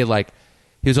everything.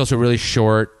 He was also really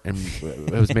short and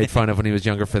was made fun of when he was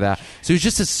younger for that. So he was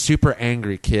just a super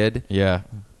angry kid. yeah,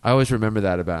 I always remember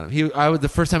that about him. The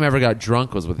first time I ever got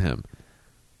drunk was with him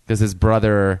because his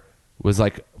brother was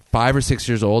like 5 or 6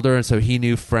 years older, and so he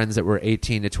knew friends that were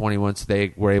 18 to 21, so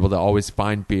they were able to always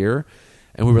find beer.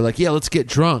 And we were like, yeah, let's get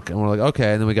drunk. And we're like,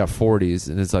 okay. And then we got 40s,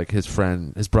 and it's like his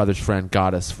brother's friend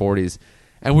got us 40s.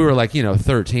 And we were like,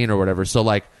 13 or whatever. So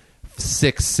like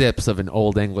 6 sips of an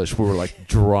Old English, we were like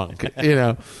drunk,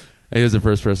 And he was the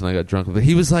first person I got drunk with. But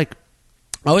he was like,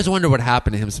 I always wonder what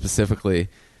happened to him specifically,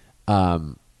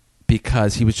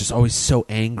 because he was just always so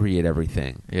angry at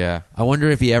everything. yeah. I wonder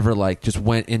if he ever like just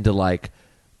went into like,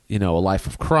 a life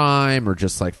of crime, or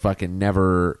just like fucking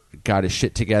never got his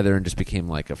shit together and just became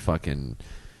like a fucking,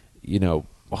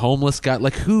 homeless guy.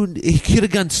 Like he could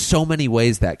have gone so many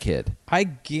ways, that kid. I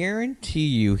guarantee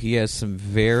you, he has some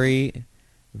very,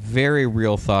 very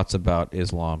real thoughts about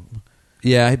Islam.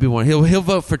 Yeah, he'd be one. He'll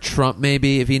vote for Trump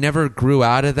maybe if he never grew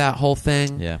out of that whole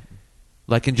thing. Yeah,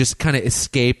 Like, and just kind of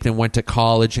escaped and went to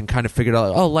college and kind of figured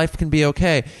out, oh, life can be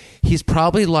okay. He's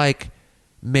probably like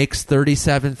makes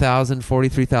 $37,000,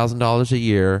 $43,000 a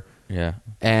year. yeah.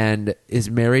 And is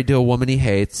married to a woman he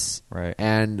hates, Right.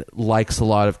 and likes a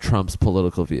lot of Trump's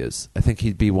political views. I think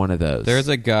he'd be one of those. There's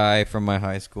a guy from my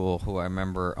high school who I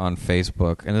remember on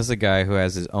Facebook, and this is a guy who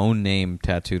has his own name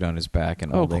tattooed on his back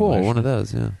in Old cool, English. one of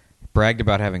those, yeah. Bragged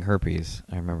about having herpes.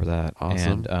 I remember that.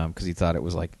 Awesome. And because he thought it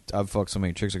was like, I've fucked so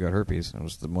many chicks who got herpes. It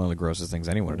was one of the grossest things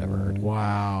anyone had ever heard.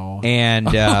 Wow. And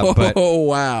but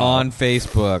wow. on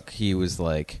Facebook, he was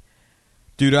like,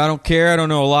 dude, I don't care. I don't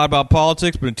know a lot about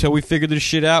politics, but until we figure this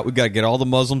shit out, we got to get all the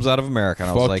Muslims out of America.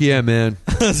 And I was Fuck like, yeah, man.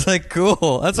 I was like,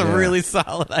 cool. That's a Yeah. really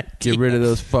solid idea. Get rid of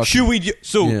those fucking... Should we?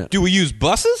 Yeah. Do we use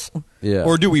buses? Yeah.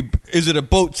 Or is it a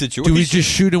boat situation? Do we just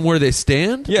shoot them where they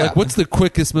stand? Yeah. Like, what's the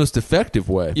quickest, most effective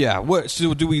way? Yeah. What?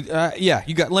 So do we? Yeah.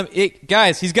 You got.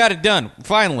 Guys, he's got it done.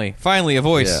 Finally, a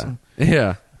voice. Yeah.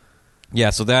 Yeah. Yeah.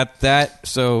 So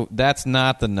so that's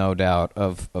not the No Doubt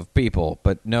of people,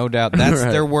 but No Doubt that's Right.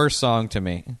 their worst song to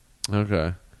me.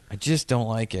 Okay. I just don't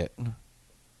like it.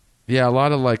 Yeah, a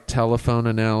lot of like telephone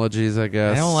analogies, I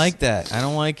guess. I don't like that. I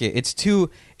don't like it.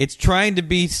 It's trying to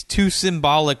be too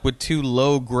symbolic with too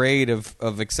low grade of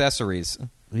accessories.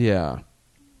 Yeah.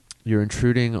 You're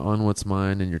intruding on what's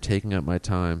mine and you're taking up my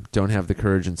time. Don't have the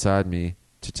courage inside me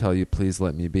to tell you please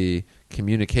let me be.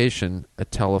 Communication, a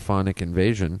telephonic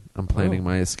invasion. I'm planning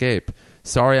my escape.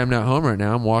 Sorry I'm not home right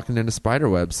now. I'm walking into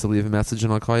spiderwebs, so leave a message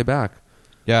and I'll call you back.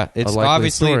 Yeah, it's A likely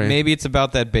obviously story. maybe it's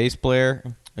about that bass player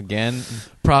again.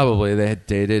 Probably they had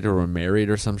dated or were married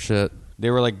or some shit. They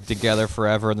were like together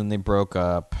forever, and then they broke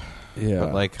up. Yeah.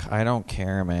 But like, I don't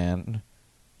care, man.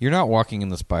 You're not walking in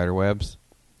the spider webs.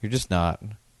 You're just not.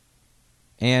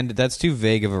 And that's too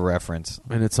vague of a reference.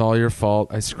 And it's all your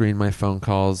fault. I screen my phone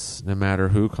calls no matter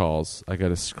who calls. I got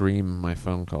to scream my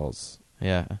phone calls.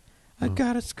 Yeah. I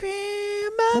gotta scream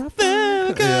my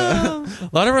phone calls. Yeah. A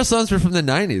lot of our songs were from the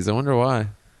 90s. I wonder why.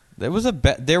 There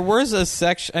was a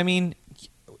section. I mean,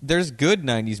 there's good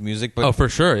 90s music, but for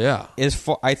sure, yeah.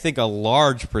 I think a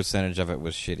large percentage of it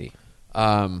was shitty.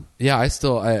 Yeah, I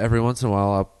every once in a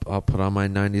while I'll put on my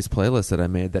 90s playlist that I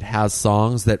made that has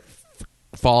songs that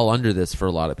fall under this for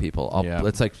a lot of people.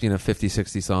 It's like 50,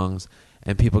 60 songs,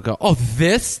 and people go, "Oh,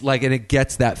 this!" Like, and it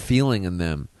gets that feeling in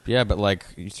them. Yeah, but like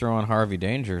you throw on Harvey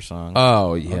Danger song.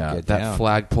 Oh yeah, that down.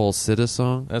 Flagpole Sitta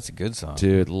song. That's a good song,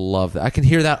 dude. Love that. I can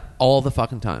hear that all the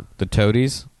fucking time. The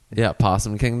Toadies. Yeah,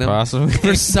 Possum Kingdom.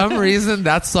 For some reason,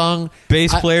 that song...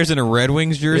 Bass players in a Red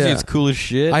Wings jersey, it's cool as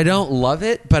shit. I don't love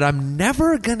it, but I'm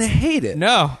never going to hate it.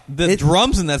 No, the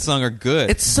drums in that song are good.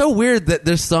 It's so weird that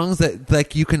there's songs that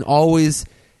like you can always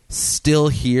still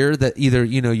hear that either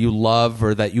you love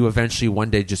or that you eventually one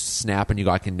day just snap and you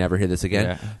go, I can never hear this again.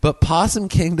 Yeah. But Possum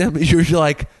Kingdom is usually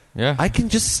like, I can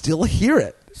just still hear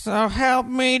it. So help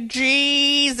me,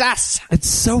 Jesus. It's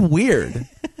so weird.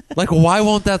 Like, why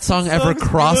won't that song ever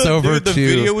cross over to... The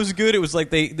video was good. It was like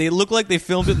they looked like they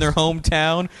filmed it in their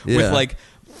hometown with, like,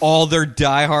 all their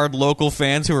diehard local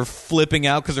fans who were flipping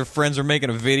out because their friends were making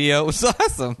a video. It was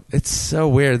awesome. It's so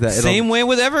weird that... Same way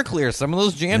with Everclear. Some of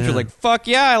those jams are like, fuck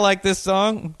yeah, I like this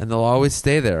song. And they'll always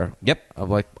stay there. Yep. I'm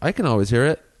like, I can always hear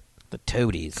it. The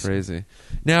Toadies. Crazy.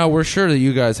 Now, we're sure that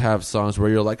you guys have songs where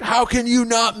you're like, how can you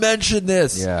not mention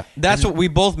this? Yeah. That's what we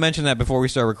both mentioned that before we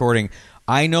start recording.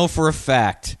 I know for a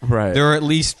fact there are at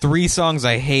least 3 songs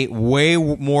I hate way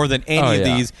more than any of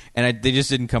these, and they just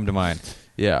didn't come to mind.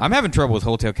 Yeah. I'm having trouble with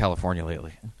Hotel California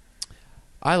lately.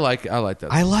 I like that song.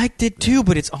 I liked it too,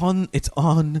 but it's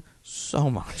on so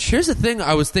much. Here's the thing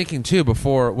I was thinking too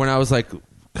before when I was like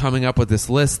coming up with this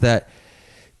list, that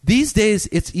these days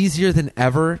it's easier than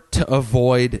ever to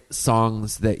avoid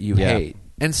songs that you hate.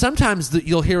 And sometimes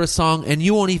you'll hear a song and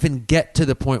you won't even get to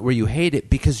the point where you hate it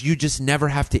because you just never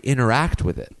have to interact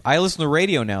with it. I listen to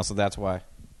radio now, so that's why.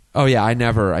 Oh, yeah. I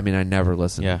never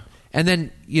listen. Yeah. And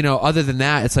then, other than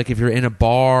that, it's like if you're in a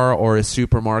bar or a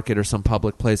supermarket or some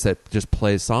public place that just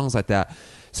plays songs like that.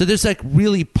 So there's like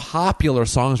really popular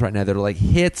songs right now that are like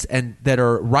hits and that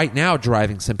are right now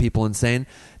driving some people insane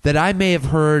that I may have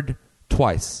heard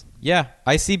twice. Yeah.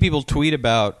 I see people tweet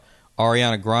about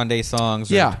Ariana Grande songs.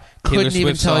 Yeah. Couldn't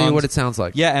even tell you what it sounds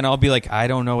like. Yeah, and I'll be like, I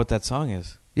don't know what that song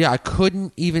is. Yeah, I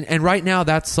couldn't even... And right now,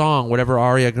 that song, whatever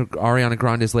Ariana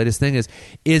Grande's latest thing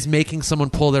is making someone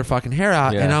pull their fucking hair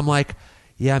out. Yeah. And I'm like,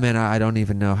 yeah, man, I don't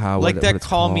even know how... Like what that it's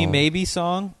Call called. Me Maybe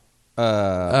song?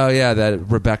 Oh, yeah, that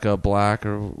Rebecca Black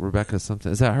or Rebecca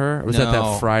something. Is that her? Or was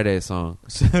that Friday song?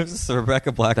 So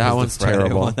Rebecca Black that was one's the Friday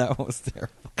terrible. one. That one's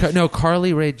terrible. No,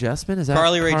 Carly Rae Jepsen? Is that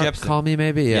Carly Rae Jepsen? Call Me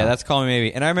Maybe? Yeah, that's Call Me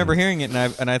Maybe. And I remember hearing it,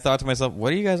 and I thought to myself,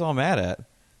 what are you guys all mad at?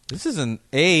 This isn't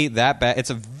that bad. It's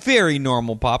a very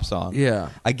normal pop song. Yeah.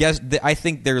 I guess I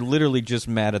think they're literally just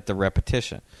mad at the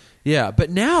repetition. Yeah, but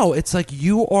now it's like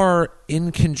you are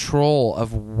in control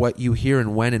of what you hear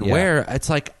and when and where. It's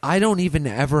like I don't even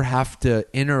ever have to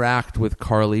interact with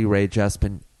Carly Rae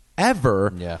Jepsen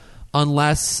ever. Yeah.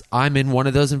 Unless I'm in one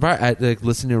of those environments, like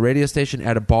listening to a radio station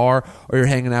at a bar, or you're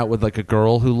hanging out with like a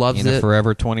girl who loves it.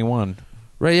 Forever 21.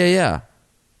 Right? Yeah.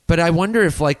 But I wonder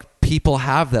if like people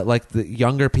have that, like the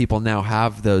younger people now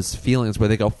have those feelings where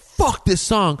they go, "Fuck this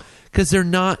song," because they're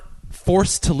not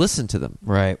forced to listen to them.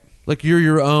 Right. Like you're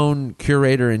your own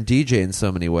curator and DJ in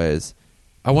so many ways.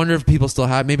 I wonder if people still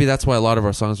have. Maybe that's why a lot of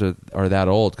our songs are that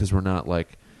old, because we're not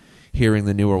like hearing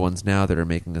the newer ones now that are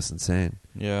making us insane.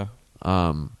 Yeah.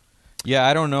 Yeah,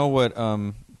 I don't know what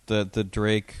the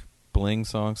Drake Bling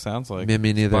song sounds like. Me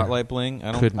neither. Spotlight Bling.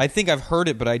 I think I've heard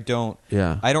it, but I don't.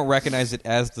 Yeah. I don't recognize it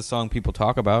as the song people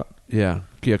talk about. Yeah.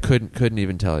 Couldn't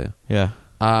even tell you. Yeah.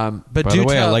 But by the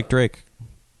way, I like Drake.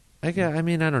 I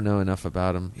don't know enough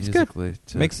about him musically.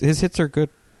 His hits are good.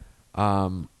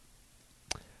 But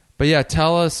yeah,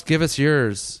 give us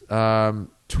yours.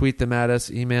 Tweet them at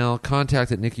us. Email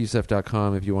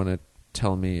contact@nickyousef.com if you want to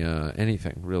tell me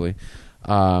anything really.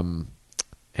 Let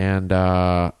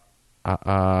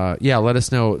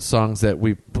us know songs that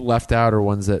we left out or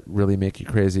ones that really make you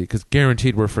crazy, because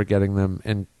guaranteed we're forgetting them,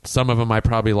 and some of them I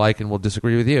probably like and will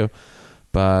disagree with you,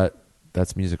 but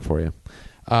that's music for you.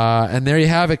 And there you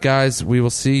have it, guys. We will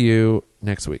see you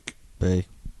next week. Bye.